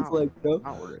 Yeah, that was How- like the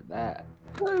I ordered that.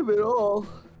 time at all.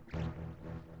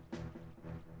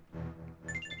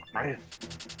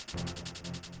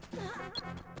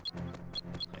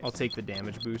 I'll take the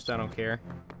damage boost, I don't care.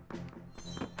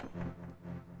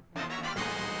 Yeah,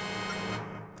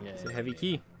 It's a heavy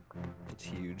key. It's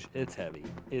huge. It's heavy.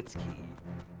 It's key.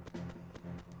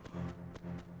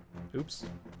 Oops.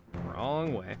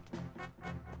 Wrong way.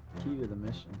 Key to the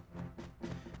mission.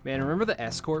 Man, remember the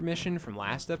escort mission from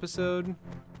last episode?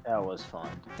 That was fun.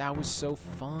 That was so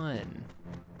fun.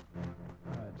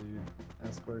 Dude,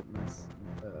 escort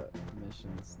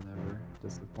missions never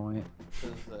disappoint.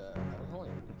 That was only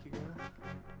a week ago.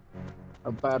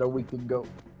 About a week ago.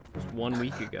 It was 1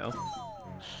 week ago.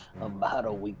 About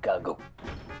a week ago.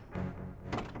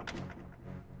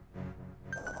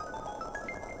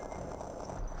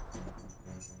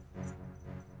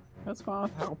 What's going on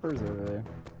with helpers over there?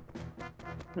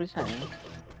 What are you saying?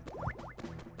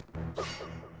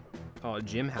 Oh,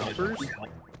 Jim Halpers?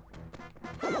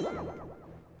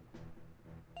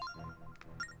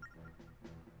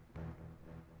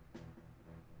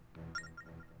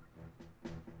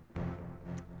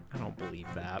 I don't believe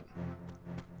that.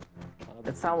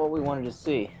 That's not what we wanted to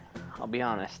see. I'll be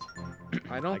honest.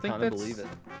 I don't I think kinda that's believe it.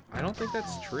 I don't think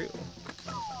that's true.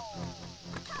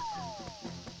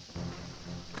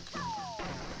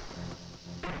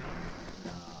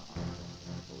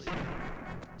 Believe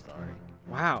it. Sorry.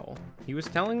 Wow, he was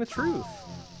telling the truth.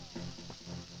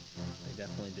 They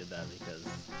definitely did that because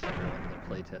everyone that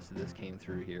play tested this came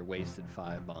through here, wasted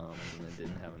 5 bombs, and then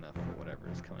didn't have enough for whatever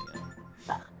is coming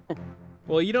up.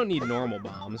 Well, you don't need normal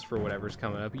bombs for whatever's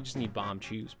coming up. You just need bomb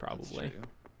chews, That's probably. true.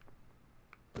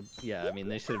 But yeah, I mean,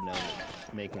 they should have known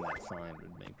that making that sign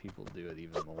would make people do it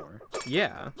even more.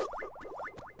 Yeah,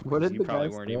 What did You the probably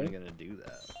guy weren't say? even going to do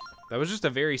that. that was just a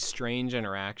very strange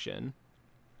interaction.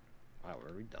 Wow,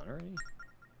 are we done already?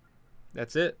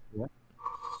 That's it. Yeah.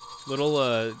 Little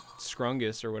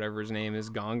Scrungus or whatever his name is,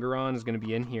 Gongaron, is gonna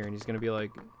be in here and he's gonna be like,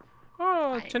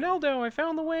 "Oh, Toneldo, I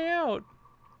found the way out."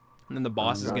 And then the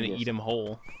boss is gonna Gongaron. eat him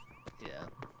whole.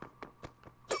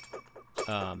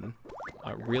 Yeah.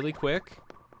 Really quick,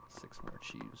 6 more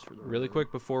chews for the really road.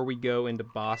 quick before we go into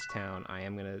Boss Town,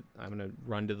 I'm gonna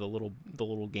run to the little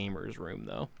gamers room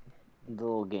though, The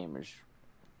little gamers.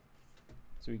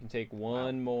 so we can take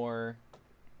one more.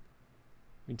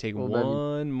 We can take Well, that'd be-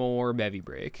 one more bevy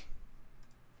break.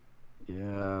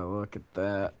 Yeah, look at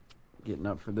that. Getting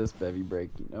up for this bevy break,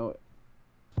 you know it.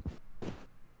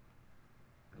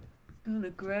 Gonna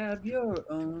grab your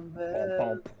own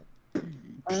bev.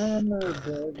 I'm a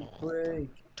bevy break.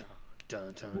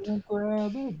 Dun, dun, dun. Gonna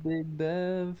grab a big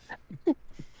bev.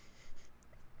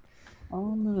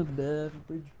 On the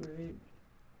beverage break.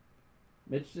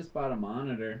 Mitch just bought a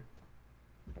monitor.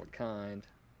 What kind?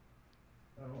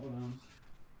 Hold on.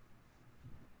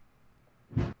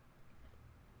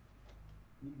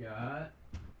 You got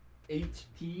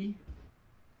HP.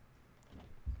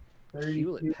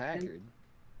 Hewlett Packard.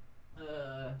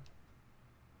 I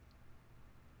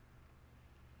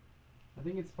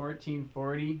think it's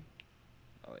 1440.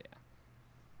 Oh yeah.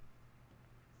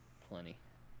 Plenty.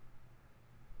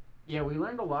 Yeah, we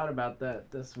learned a lot about that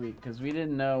this week because we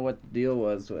didn't know what the deal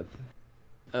was with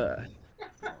Uh,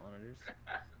 Monitors.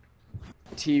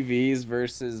 TVs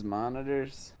versus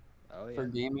monitors Oh yeah. for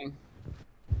gaming.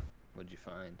 What'd you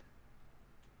find?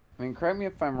 I mean, correct me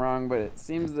if I'm wrong, but it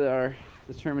seems that our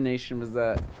determination was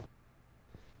that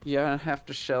you have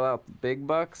to shell out the big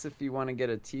bucks if you want to get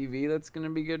a TV that's going to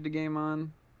be good to game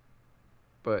on.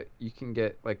 But you can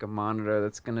get like a monitor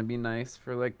that's going to be nice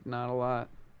for like not a lot.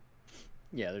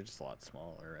 Yeah, they're just a lot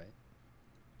smaller, right?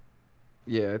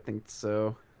 Yeah, I think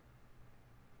so.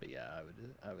 But yeah,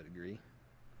 I would agree.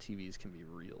 TVs can be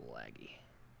real laggy.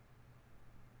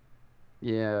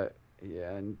 Yeah,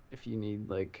 yeah, and if you need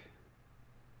like,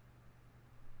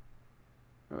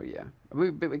 oh yeah,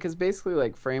 because basically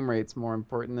like frame rate's more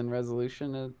important than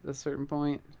resolution at a certain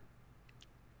point.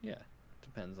 Yeah,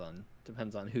 depends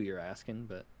on who you're asking,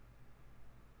 but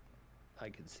I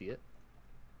could see it.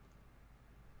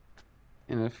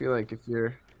 And I feel like if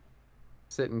you're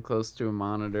sitting close to a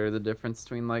monitor, the difference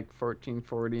between like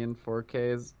 1440 and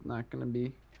 4K is not going to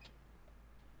be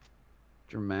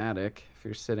dramatic if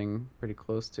you're sitting pretty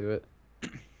close to it.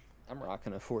 I'm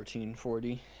rocking a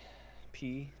 1440p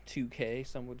 2K,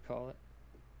 some would call it.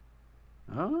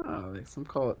 Oh, some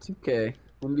call it 2K.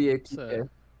 NBA 2K.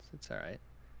 It's all right.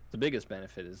 The biggest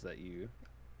benefit is that you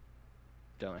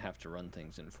don't have to run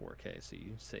things in 4K, so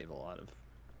you save a lot of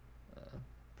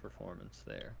performance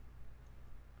there.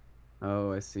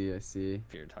 Oh, I see, I see.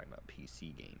 If you're talking about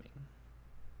PC gaming.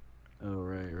 Oh,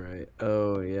 right.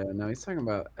 Oh, yeah. No, he's talking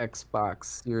about Xbox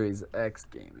Series X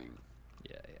gaming.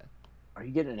 Yeah. Are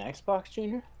you getting an Xbox,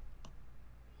 Junior?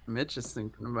 Mitch is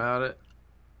thinking about it.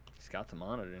 He's got the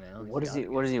monitor now. What does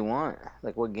he want?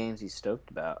 Like, what games he's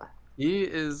stoked about? He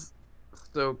is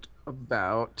stoked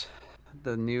about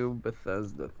the new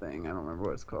Bethesda thing. I don't remember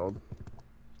what it's called.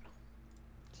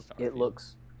 It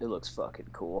looks fucking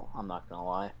cool. I'm not gonna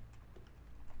lie.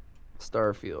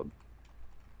 Starfield.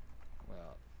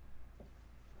 Well,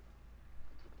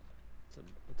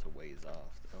 it's a ways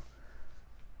off though.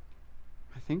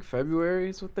 I think February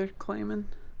is what they're claiming.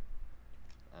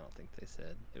 I don't think they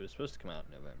said it was supposed to come out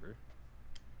in November.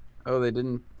 Oh, they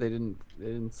didn't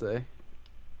say.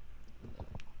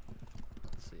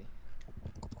 Let's see.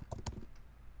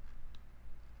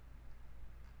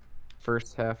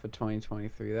 First half of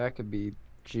 2023. That could be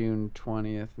June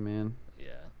 20th, man.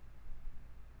 Yeah.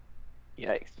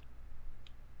 Yikes.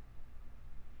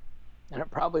 And it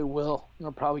probably will.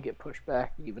 It'll probably get pushed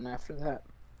back even after that.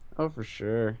 Oh, for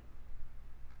sure.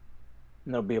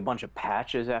 And there'll be a bunch of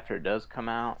patches after it does come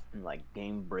out, and like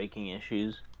game-breaking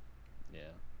issues.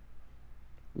 Yeah.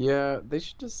 Yeah, they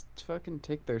should just fucking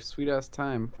take their sweet ass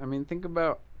time. I mean, think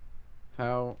about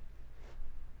how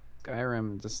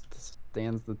Skyrim just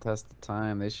stands the test of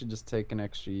time. They should just take an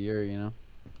extra year, you know?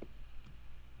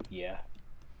 Yeah.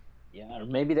 Yeah, or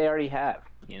maybe they already have.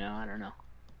 You know, I don't know.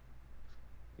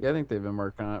 Yeah, I think they've been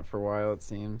working on it for a while, it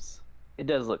seems. It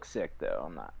does look sick, though.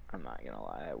 I'm not gonna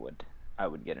lie. I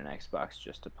would get an Xbox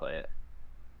just to play it.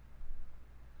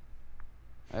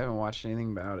 I haven't watched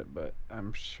anything about it, but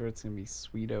I'm sure it's gonna be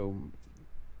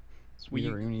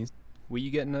sweet-o-roonies. Will you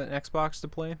get an Xbox to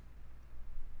play?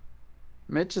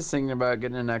 Mitch is thinking about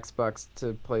getting an Xbox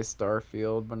to play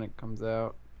Starfield when it comes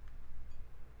out.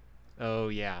 Oh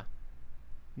yeah,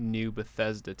 new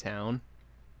Bethesda town.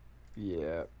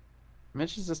 Yeah.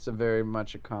 Mitch is just very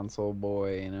much a console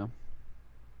boy, you know?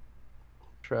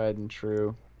 Tried and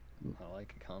true. I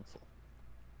like a console.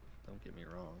 Don't get me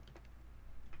wrong.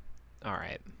 All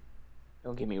right.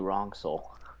 Don't get me wrong, Soul.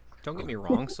 Don't get me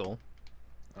wrong, Soul.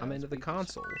 I'm Let's into the beat this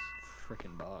consoles.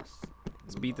 Frickin' boss.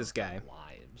 Let's beat this guy.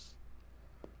 Lives.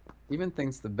 Even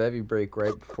thinks the bevy break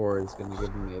right before is going to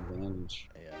give him the advantage.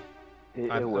 Yeah. It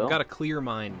I've will. got a clear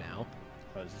mind now.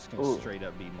 Oh, is this gonna Ooh. straight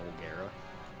up be Mulgara?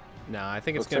 No, I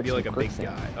think it's Looks gonna be like like a some big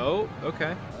quicksand. guy. Oh,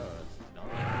 okay. Oh, it's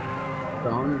not.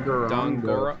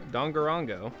 Dongarongo.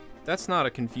 Dongarongo. That's not a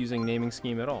confusing naming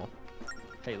scheme at all.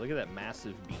 Hey, look at that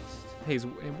massive beast. Hey,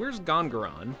 where's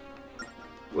Gongaron?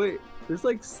 Wait, there's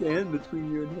like sand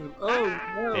between you and him. Oh,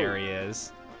 no. There he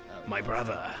is. Oh, My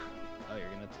brother. Oh, you're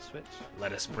gonna have to switch.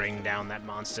 Let us bring down that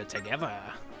monster together.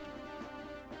 I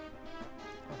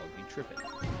hope you trip it.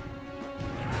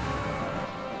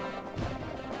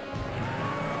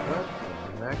 What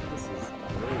the heck? This is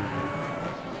crazy.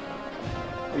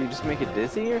 Or you just make it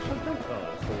dizzy or something?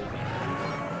 Oh, this whole thing.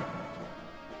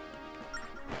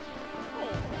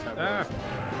 Ah.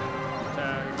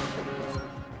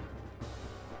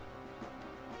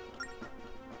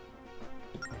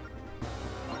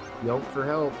 Yelp for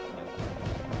help.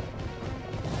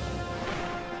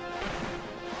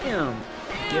 Damn.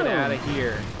 Get out of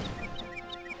here.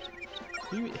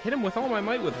 You hit him with all my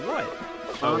might with what?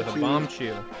 Oh, with a bomb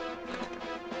chew.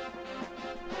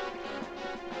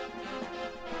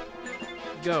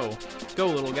 Go. Go,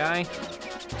 little guy.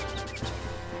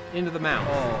 Into the mouth.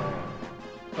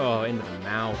 Oh, into the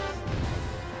mouth.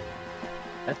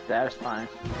 That's satisfying.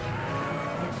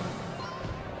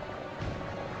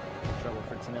 Trouble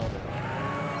for Toneldo.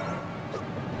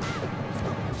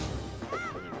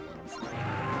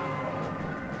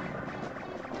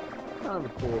 Kind of a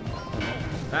cool.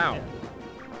 Ow.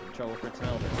 Trouble for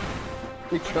Toneldo.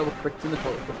 Big trouble for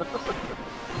Toneldo.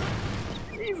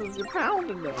 Jesus, you're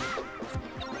pounding them.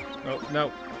 Oh,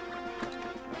 no.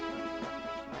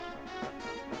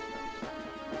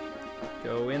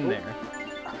 Go in there.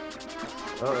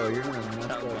 Uh-oh, you're gonna mess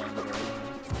That up. one.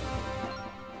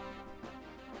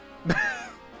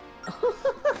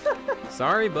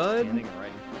 Sorry, bud. Standing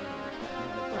right in front of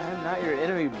her. I'm not your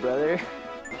enemy, brother.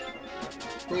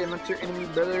 Hey, I'm not your enemy,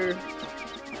 brother.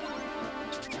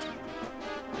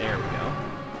 There we go.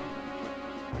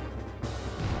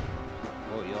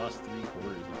 Oh, you lost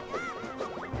 3/4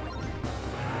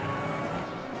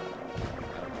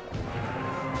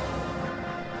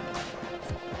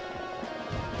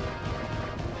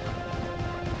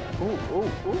 Ooh, ooh,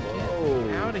 ooh.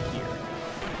 Get out of here.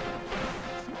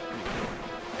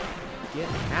 Get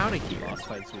out of here. Boss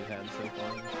fights we've had so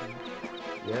far. in this game.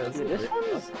 Yeah, Dude, this one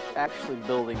is actually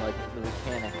building like the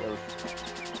mechanic of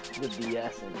the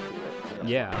DS into it.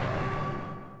 Yeah.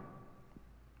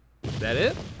 Is that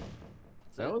it?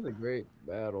 That was a great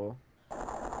battle.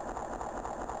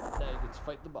 Now you get to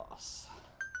fight the boss.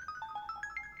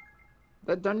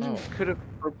 That dungeon Oh. could have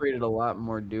incorporated a lot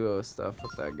more duo stuff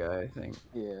with that guy, I think.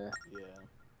 Yeah. Yeah.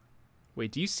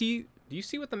 Wait, do you see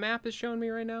what the map is showing me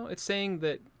right now? It's saying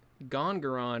that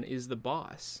Gongaron is the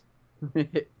boss.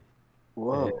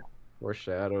 Whoa. Yeah.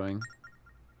 Foreshadowing.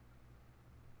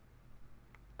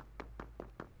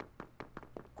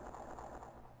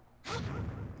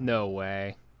 No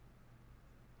way.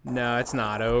 No, it's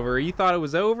not over. You thought it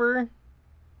was over?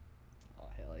 Oh,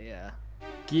 hell yeah.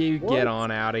 You What? get on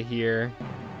out of here.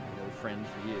 No friend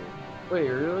for you. Wait,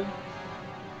 really?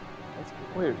 That's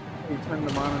cool. Wait, you turned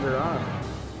the monitor on.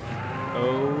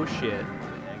 Oh shit.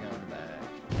 Hang on back.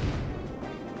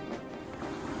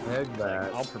 Head It's back.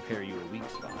 like, I'll prepare you a weak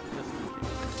spot just in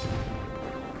case.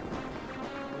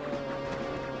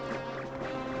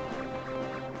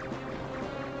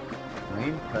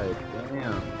 Lane pipe,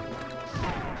 damn.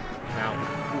 Ow.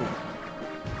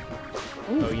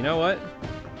 Oh, you know what?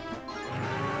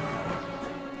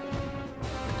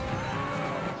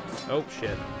 Oh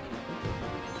shit.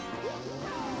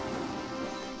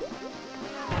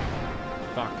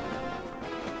 Fuck.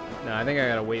 No, I think I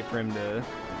gotta wait for him to.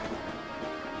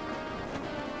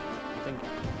 I think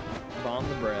bomb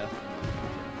the breath.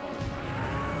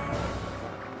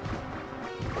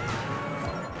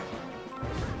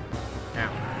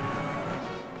 Ow.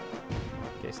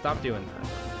 Okay, stop doing that.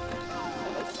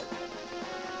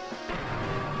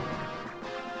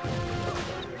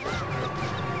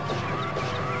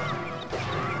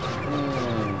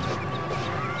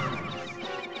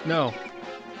 No.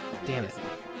 Damn it.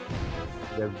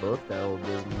 They're both that old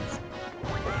business.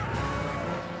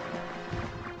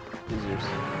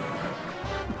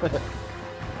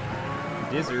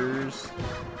 Dizzers.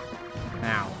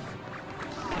 Ow.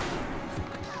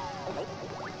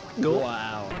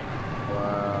 Wow.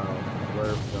 Wow.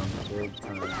 Blurped them big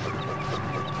time.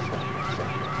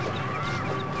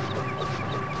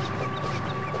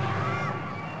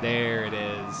 There it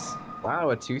is. Wow,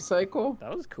 a 2-cycle?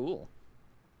 That was cool.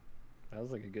 That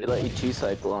was like a good They let you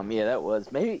 2-cycle them. Yeah, that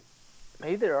was. Maybe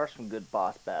there are some good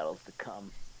boss battles to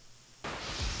come.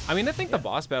 I mean, I think the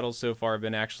boss battles so far have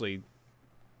been actually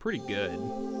pretty good.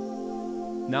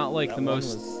 Not like That the one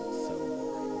most, was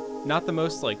so not the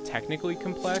most like technically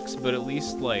complex, but at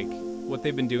least like what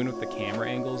they've been doing with the camera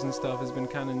angles and stuff has been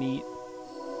kind of neat.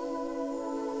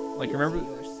 Like remember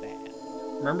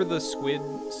the squid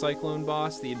cyclone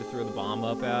boss that you had to throw the bomb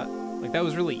up at? Like that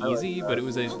was really easy, but it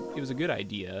was a good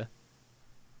idea.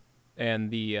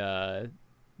 And the 1,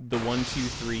 2,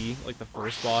 3, like the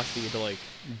first boss that you had to like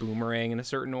boomerang in a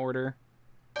certain order.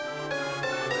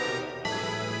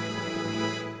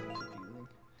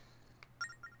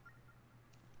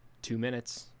 2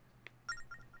 minutes.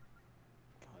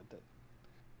 God,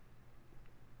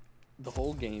 the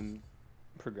whole game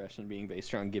progression being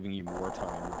based around giving you more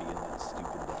time to be in that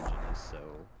stupid dungeon is so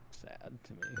sad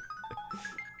to me.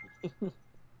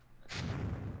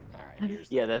 Alright, here's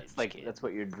the Yeah, that's rage like kid. that's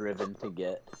what you're driven to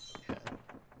get.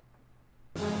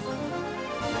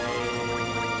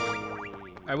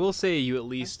 I will say you at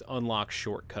least unlock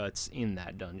shortcuts in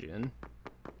that dungeon.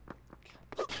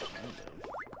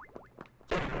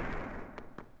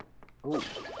 Ooh.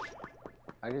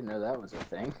 I didn't know that was a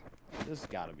thing. This has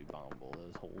got to be bombable.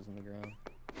 Those holes in the ground.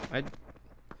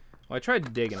 Well, I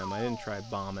tried digging them. I didn't try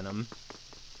bombing them.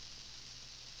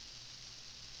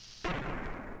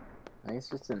 I think it's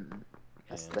just an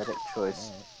aesthetic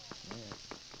choice.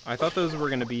 I thought those were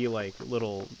gonna be like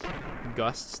little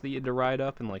gusts that you had to ride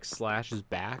up and like slash his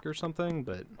back or something,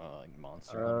 but Like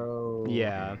monster. Oh.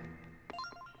 yeah.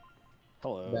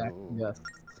 Hello. Back, yes.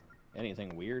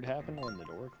 Anything weird happen when the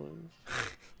door closed?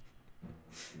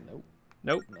 Nope.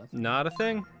 Nope, Nothing. not a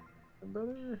thing.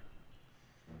 Brother.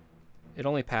 It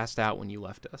only passed out when you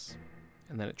left us,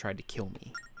 and then it tried to kill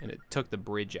me, and it took the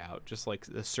bridge out, just like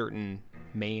a certain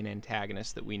main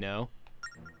antagonist that we know.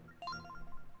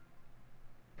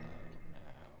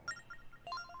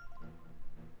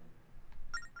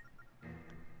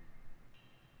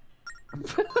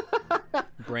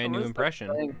 Brand new What's the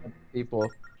impression. thing with people,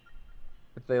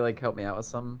 if they like help me out with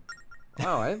some.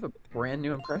 Wow, I have a brand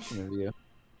new impression of you.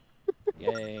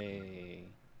 Yay.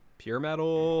 Pure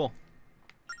metal.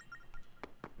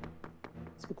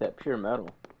 Let's get that pure metal.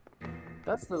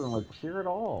 That doesn't look pure at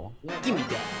all. Give me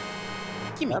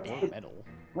that. Give me That's that. the- Metal.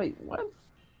 Wait, what?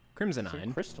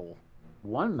 Crimsonine. Crystal.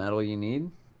 One metal you need.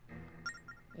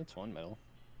 It's one metal.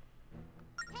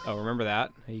 Oh, remember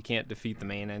that? You can't defeat the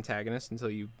main antagonist until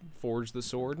you forge the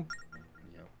sword.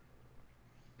 Yeah.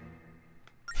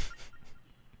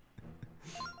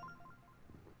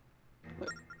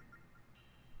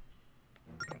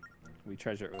 We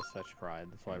treasure it with such pride.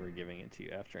 That's why we're giving it to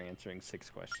you after answering 6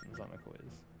 questions on a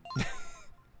quiz.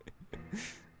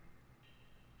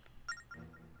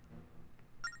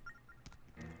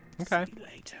 Okay. See you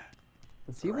later.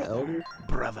 Is he the elder?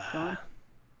 Brother.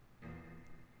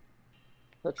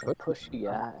 Such a pushy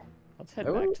guy. Let's head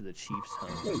Oh. back to the chief's home.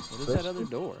 Wait, What is that other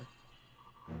door?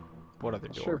 What other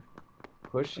door? Sure.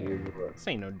 Push you. This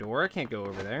ain't no door. I can't go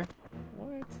over there.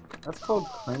 What? That's called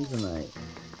Crimsonite.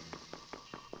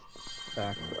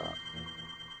 Backdrop.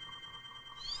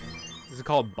 Is it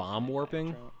called bomb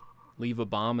warping? Leave a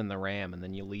bomb in the RAM and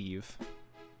then you leave.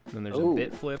 And then there's a Ooh.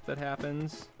 bit flip that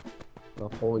happens. The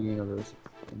whole universe.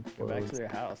 Go back to implodes. their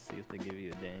house, see if they give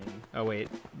you a ding. Oh wait,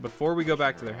 before we go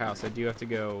back to their house, I do have to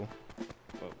go,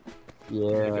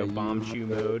 Yeah. go bomb chew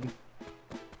mode.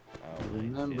 Oh, nice, yeah.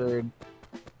 Remembered.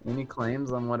 Any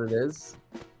claims on what it is?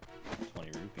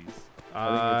 20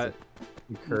 rupees.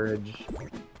 Encourage.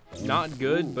 Not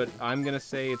good, but I'm gonna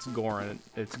say it's Goron.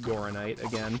 It's Goronite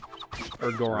again,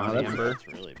 or Goron that's- Amber. That's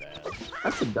really bad.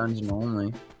 That's a dungeon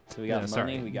only. So we got Yeah, money,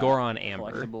 sorry, we got Goron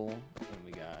Amber. collectible, and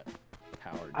we got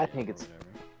powered. I gem think or it's- whatever.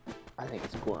 I think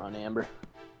it's Goron Amber.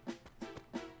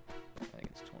 I think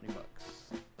it's 20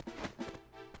 bucks.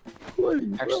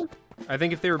 Actually, I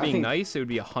think if they were I being think- nice, it would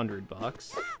be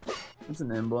 $100. It's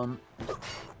an emblem.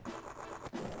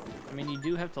 I mean, you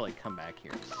do have to like come back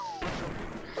here.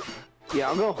 yeah,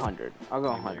 I'll go 100. I'll go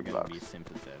Maybe 100 they're gonna bucks. be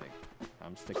sympathetic.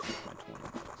 I'm sticking with my 20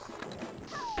 bucks.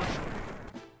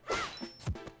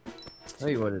 Tell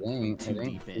you what, it ain't. Too It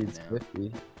ain't deep in now.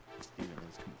 50. Steven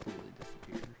has completely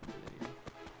disappeared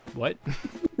from What? the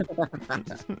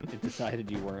video. It decided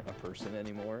you weren't a person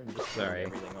anymore and just turned Sorry.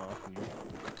 everything off.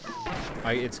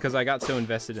 And It's because I got so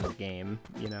invested in the game,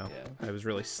 you know. Yeah. I was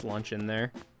really slunching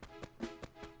there.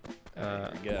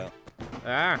 there we go.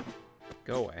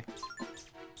 Go away.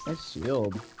 Nice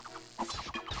shield.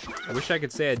 I wish I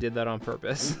could say I did that on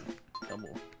purpose.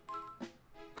 Double.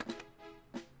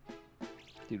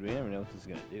 Dude, we never know what this is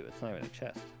gonna do. It's not even a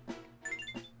chest.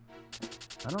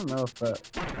 I don't know if that.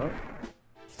 Oh,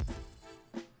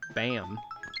 Bam.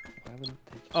 Why would they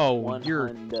just... Oh, One you're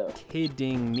hundo.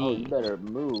 kidding Oh, me. you better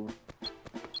move.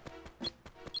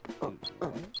 Oh,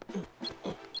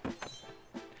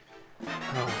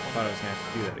 I thought I was gonna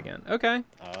have to do that again. Okay.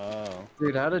 Oh.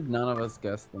 dude, how did none of us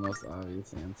guess the most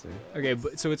obvious answer? Okay,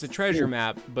 but so it's a treasure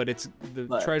map, but it's the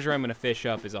But- treasure I'm gonna fish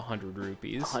up is 100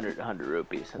 rupees. 100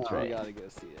 rupees. That's Oh, right. We gotta go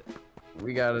see it.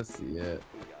 We gotta see it.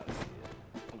 We gotta see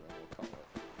it. And then we'll call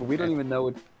it. But we don't even know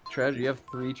what treasure. You have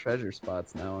 3 treasure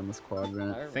spots now in this I quadrant.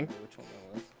 remember think- which one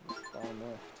that was. It was bottom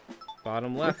left.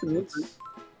 Bottom left.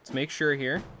 Let's make sure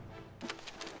here.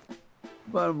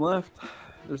 Bottom left.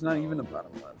 There's not even a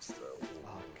bottom left. So.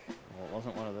 Fuck. Well, it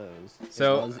wasn't one of those.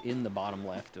 So- it was in the bottom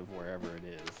left of wherever it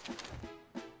is.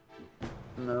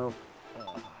 No.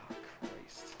 Oh,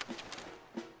 Christ.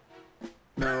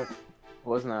 No.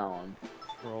 Wasn't that one?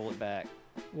 Roll it back.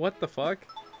 What the fuck?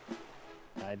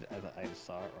 I just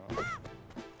saw it wrong.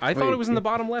 I thought it Wait, was in the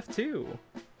bottom left too.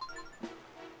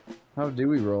 How do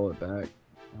we roll it back?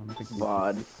 I don't think we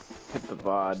VOD. Hit the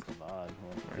VOD. It's the VOD.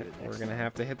 We'll get it We're next gonna time.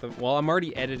 have to hit the. Well, I'm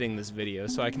already editing this video,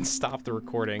 so I can stop the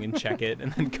recording and check it,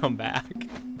 and then come back.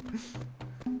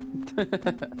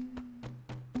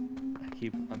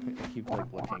 If keep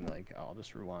like looking like, oh, I'll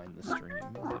just rewind the stream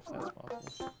as if that's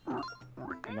possible.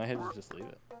 In my head, just leave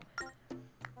it.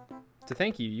 To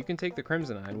thank you, you can take the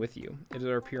Crimsonine with you. It is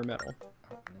our pure metal.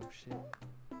 Oh, no shit.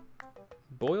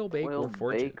 Boil, bake, Boil, or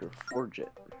forge bake, it. or forge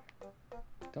it.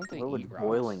 Don't they What eat would rocks?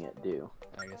 boiling it do?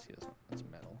 I guess he doesn't. That's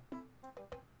metal.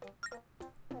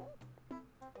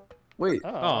 Wait.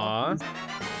 Aw. That's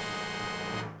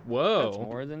Whoa.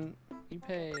 more than you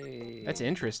pay. That's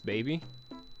interest, baby.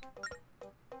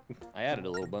 I added a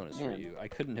little bonus Yeah. for you. I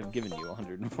couldn't have given you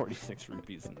 146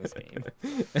 rupees in this game.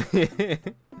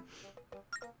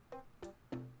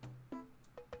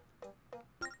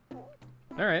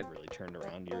 All right. Really turned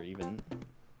around. You're even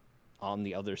on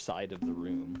the other side of the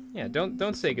room. Yeah,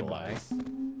 don't say goodbye.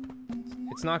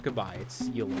 Symbolize It's not goodbye, it's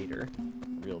see you later.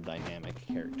 Real dynamic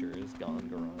character is gone,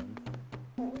 Garon.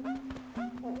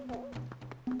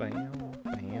 Bam,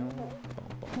 bam,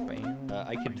 bam, bam.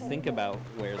 I could think about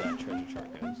where that treasure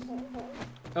chart goes.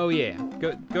 Oh yeah,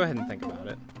 go ahead and think about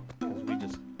it. Because we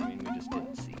just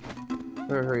didn't see it.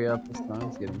 Better hurry up. This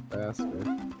time's getting faster.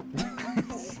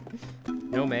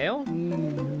 No mail?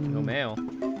 No mail.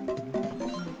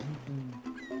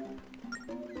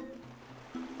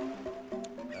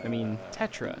 I mean,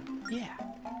 Tetra. Yeah.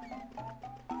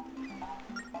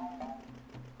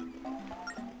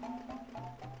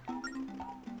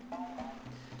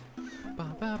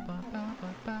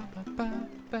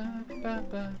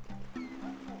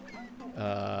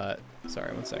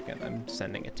 Sorry, 1 second. I'm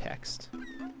sending a text.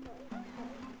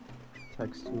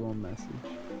 Textual message.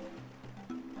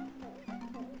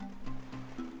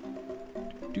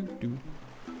 Do do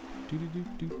do do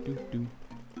do do do.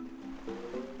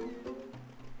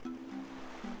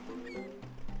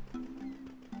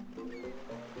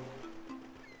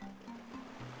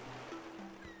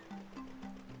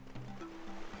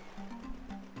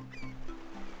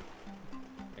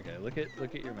 Okay,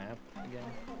 look at your map again.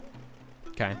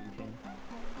 Okay. Okay.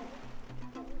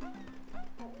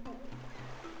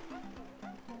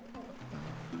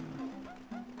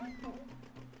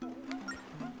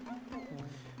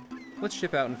 Let's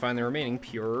ship out and find the remaining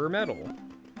pure metal.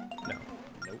 No.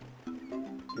 Nope.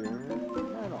 Pure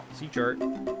metal. Sea chart.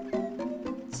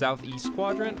 Southeast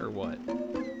quadrant or what?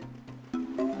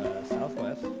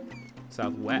 Southwest.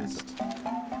 Southwest.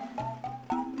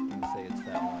 I'm gonna say it's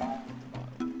that one at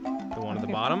the bottom. The one at the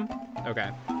bottom?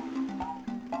 Okay.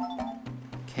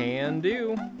 Can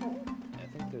do. I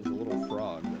think there's a little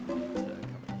frog that might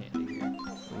come in handy here.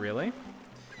 Really?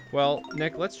 Well,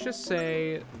 Nick, let's just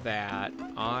say that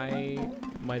I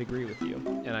might agree with you,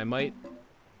 and I might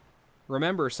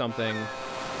remember something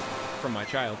from my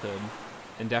childhood,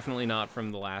 and definitely not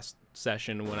from the last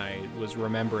session when I was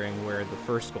remembering where the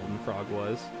first golden frog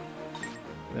was.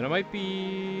 Then it might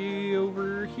be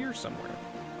over here somewhere.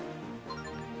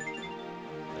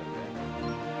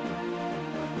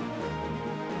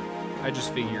 I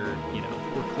just figure, you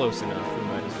know, we're close enough, we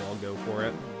might as well go for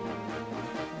it.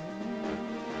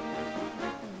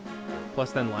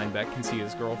 Plus then Linebeck can see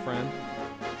his girlfriend.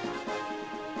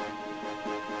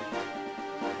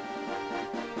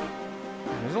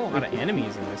 There's a lot of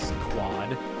enemies in this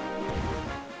quad.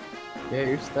 Yeah,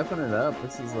 you're stepping it up.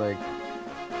 This is like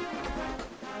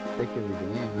thick of the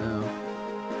game now.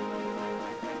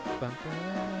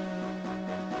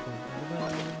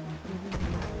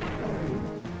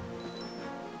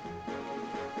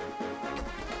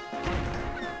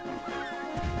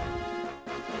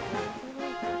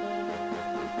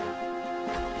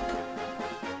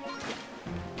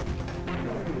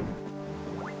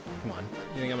 Come on.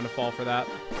 You think I'm gonna fall for that?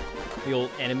 The old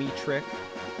enemy trick?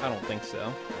 I don't think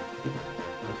so.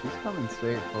 Well, she's coming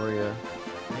straight for you.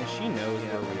 Yeah, she knows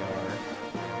where we are.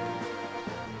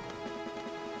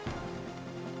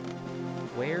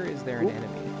 Where is there an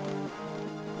enemy?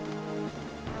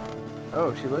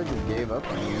 Oh, she literally just gave up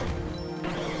on you.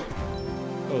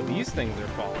 Oh, these things are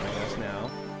following us now.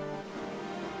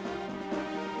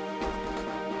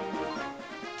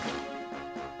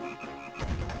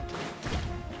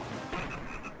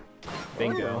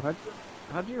 Bingo.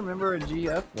 How'd you remember a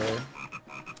GF there?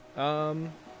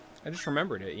 I just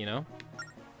remembered it, you know?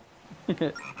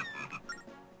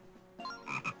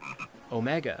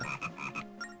 Omega.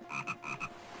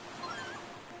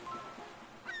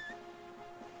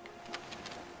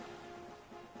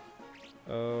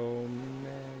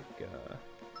 Omega.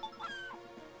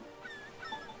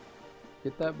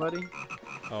 Get that, buddy?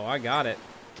 Oh, I got it.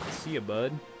 See ya,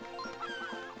 bud.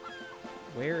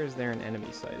 Where is there an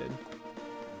enemy sighted?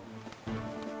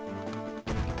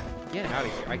 Get out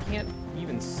of here. I can't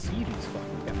even see these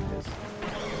fucking guys.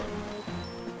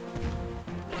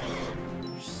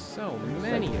 There's so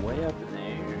many. Like way up in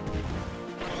there.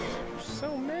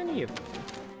 Plenty of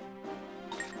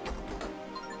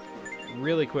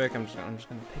really quick. I'm just gonna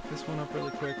pick this one up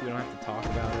really quick. We don't have to talk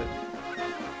about it.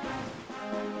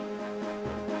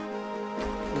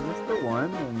 Is this the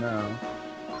one or no?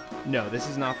 No, this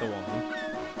is not the one.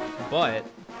 But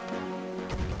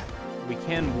we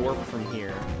can warp from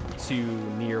here to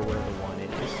near where the one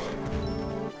is.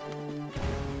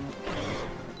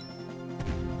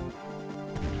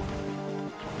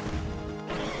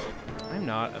 I'm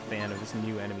not a fan of this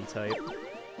new enemy type.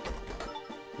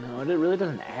 No, it really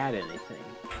doesn't add anything.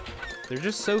 They're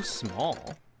just so small.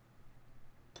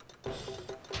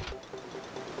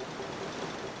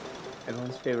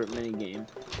 Everyone's favorite minigame.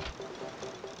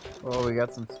 Oh, we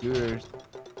got some scooters.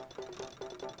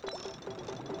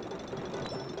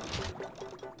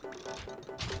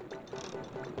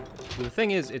 The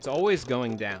thing is, it's always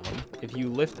going down. If you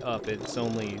lift up, it's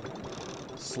only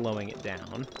slowing it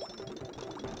down.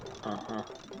 Uh-huh.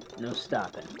 No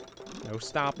stopping. No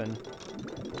stopping.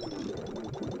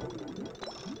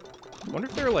 I wonder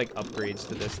if there are, like, upgrades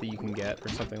to this that you can get or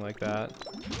something like that.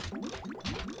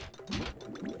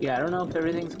 Yeah, I don't know if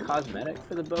everything's cosmetic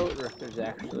for the boat or if there's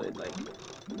actually, like,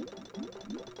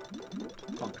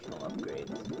 functional upgrades.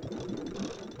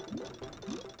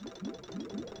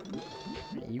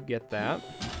 You get that.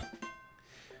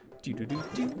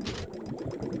 Do-do-do-do.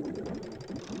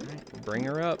 Alright, bring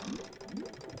her up.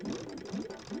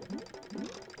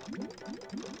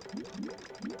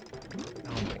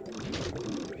 Oh my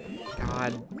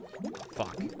god.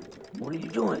 Fuck. What are you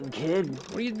doing, kid?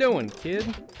 What are you doing,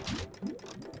 kid?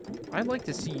 I'd like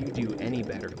to see you do any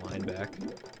better, Lineback.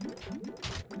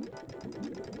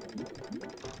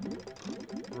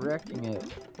 Wrecking it.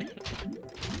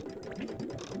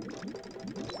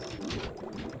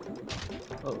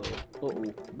 Uh-oh.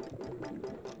 Uh-oh.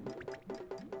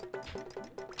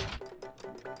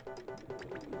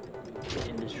 The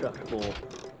indestructible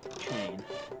chain.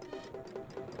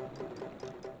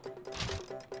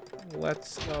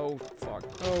 Let's go. Fuck.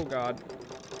 Oh god.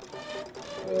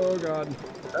 Oh god.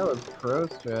 That was pro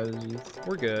strategies.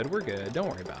 We're good. We're good. Don't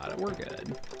worry about it. We're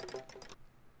good.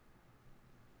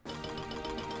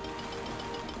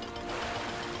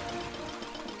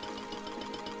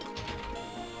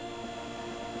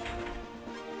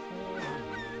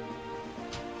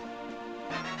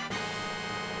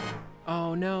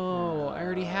 Oh no, I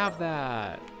already have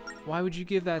that. Why would you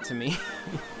give that to me?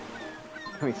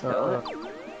 Can we sell it?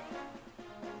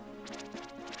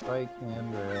 Bike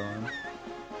handrail on.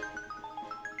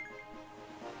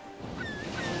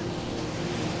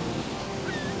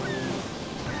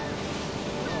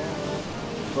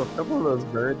 Well, a couple of those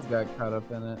birds got caught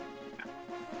up in it.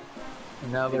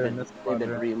 And now they're in this They've been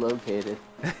quadrant. relocated.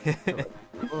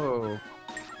 Whoa.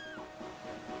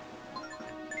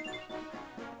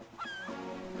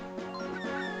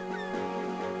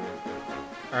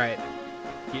 Alright,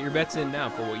 get your bets in now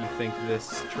for what you think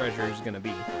this treasure is gonna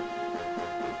be.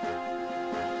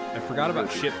 I forgot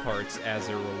about ship parts as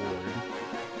a reward.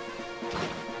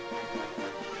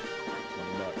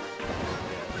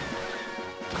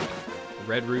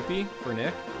 Red rupee for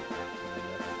Nick.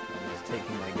 I'm just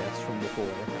taking my guess from before.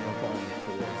 I'm calling it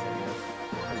for this, I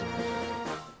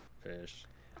guess. Fish.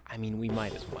 I mean, we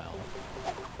might as well.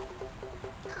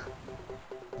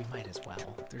 We might as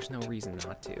well. There's no reason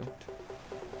not to.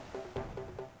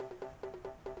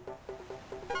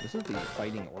 This is the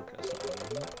fighting orca song,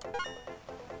 isn't it?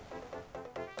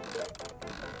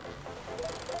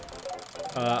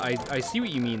 I see what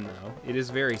you mean, though. It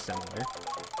is very similar.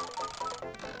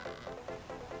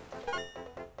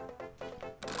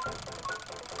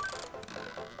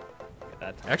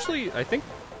 Actually, I think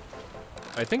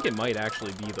it might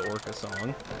actually be the orca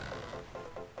song.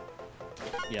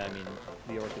 Yeah, I mean,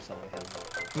 the orca song has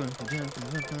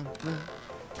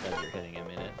as you're hitting him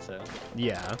in it, so.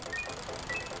 Yeah.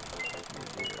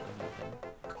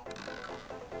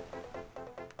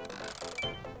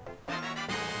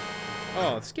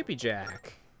 Oh, Skippy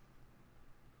Jack.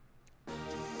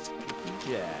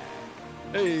 Yeah.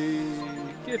 Hey,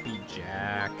 Skippy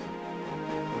Jack.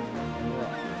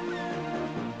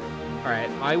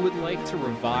 Alright, I would like to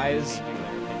revise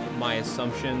my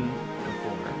assumption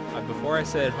before. Before I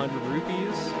said 100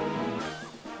 rupees.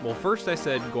 Well, first I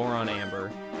said Goron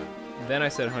Amber. Then I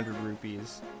said 100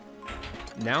 rupees.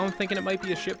 Now I'm thinking it might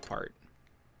be a ship part.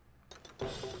 I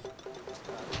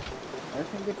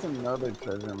think it's another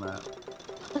treasure map.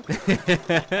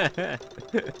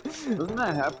 Doesn't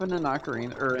that happen in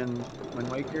Ocarina or in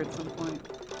Wind Waker at some point?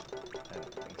 I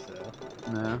don't think so.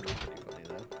 No. Pretty funny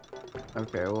though.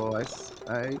 Okay, well I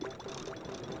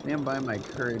stand by my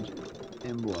courage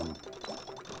emblem.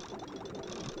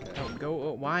 Okay. Oh,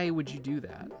 go. Why would you do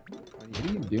that? What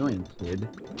are you doing, kid?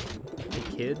 Hey,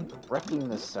 kid. Wrecking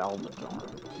the Zelda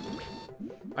Toneldo.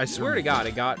 I swear to God,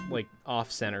 it got like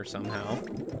off center somehow.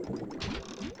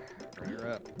 Bring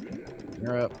her up.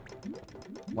 You're up.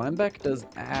 Lineback does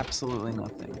absolutely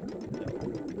nothing.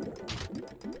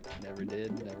 Never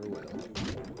did, never will.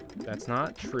 That's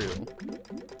not true.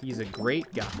 He's a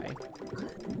great guy.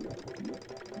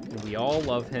 And we all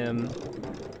love him.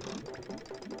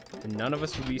 And none of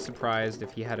us would be surprised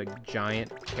if he had a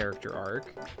giant character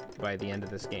arc by the end of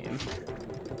this game.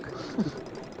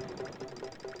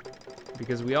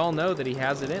 Because we all know that he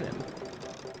has it in him.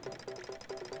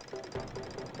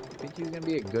 Think he's gonna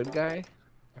be a good guy?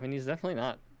 I mean, he's definitely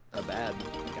not a bad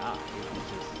guy.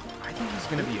 I think he's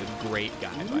going to be a great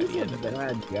guy by the end of it.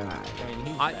 Bad guy. I mean,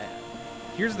 he's I- bad.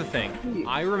 Here's the thing.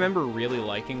 I remember really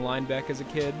liking Linebeck as a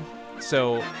kid,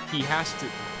 so he has to...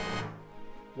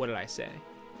 What did I say?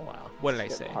 Wow. What did I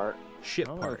say? Heart. Ship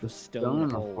I don't know part. if a Stone stone in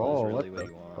the hole hole, is really what what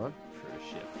the you fuck? want for a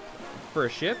ship. For a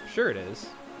ship? Sure it is.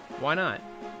 Why not?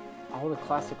 All the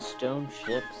classic stone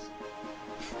ships.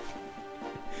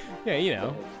 Yeah, you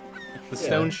know, the Yeah.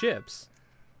 stone ships.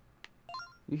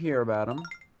 You hear about him?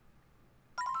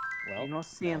 Well, You don't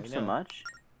see now him we so know. much.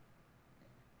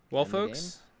 Well, End the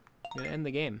folks, gonna end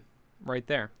the game right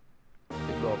there.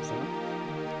 Big gulps,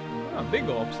 huh? Oh, big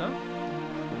gulps, huh?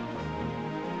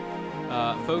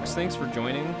 Folks, thanks for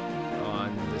joining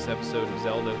on this episode of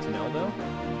Zeldo Toneldo.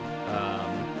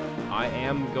 I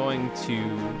am going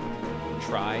to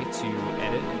try to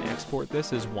edit and export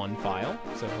this as one file,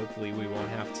 so hopefully we won't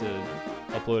have to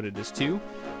upload it as two.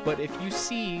 But if you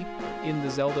see in the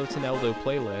Zeldo Toneldo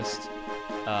playlist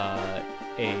a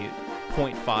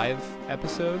 0.5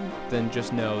 episode, then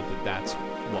just know that that's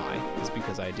why. It's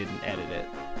because I didn't edit it.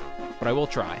 But I will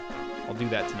try. I'll do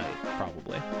that tonight,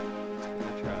 probably.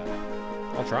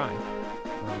 I'll try.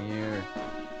 Here.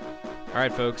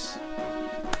 Alright, folks.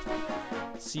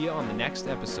 See you on the next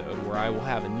episode where I will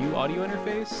have a new audio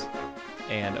interface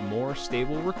and a more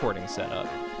stable recording setup.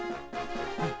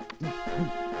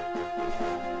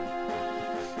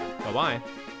 Bye-bye.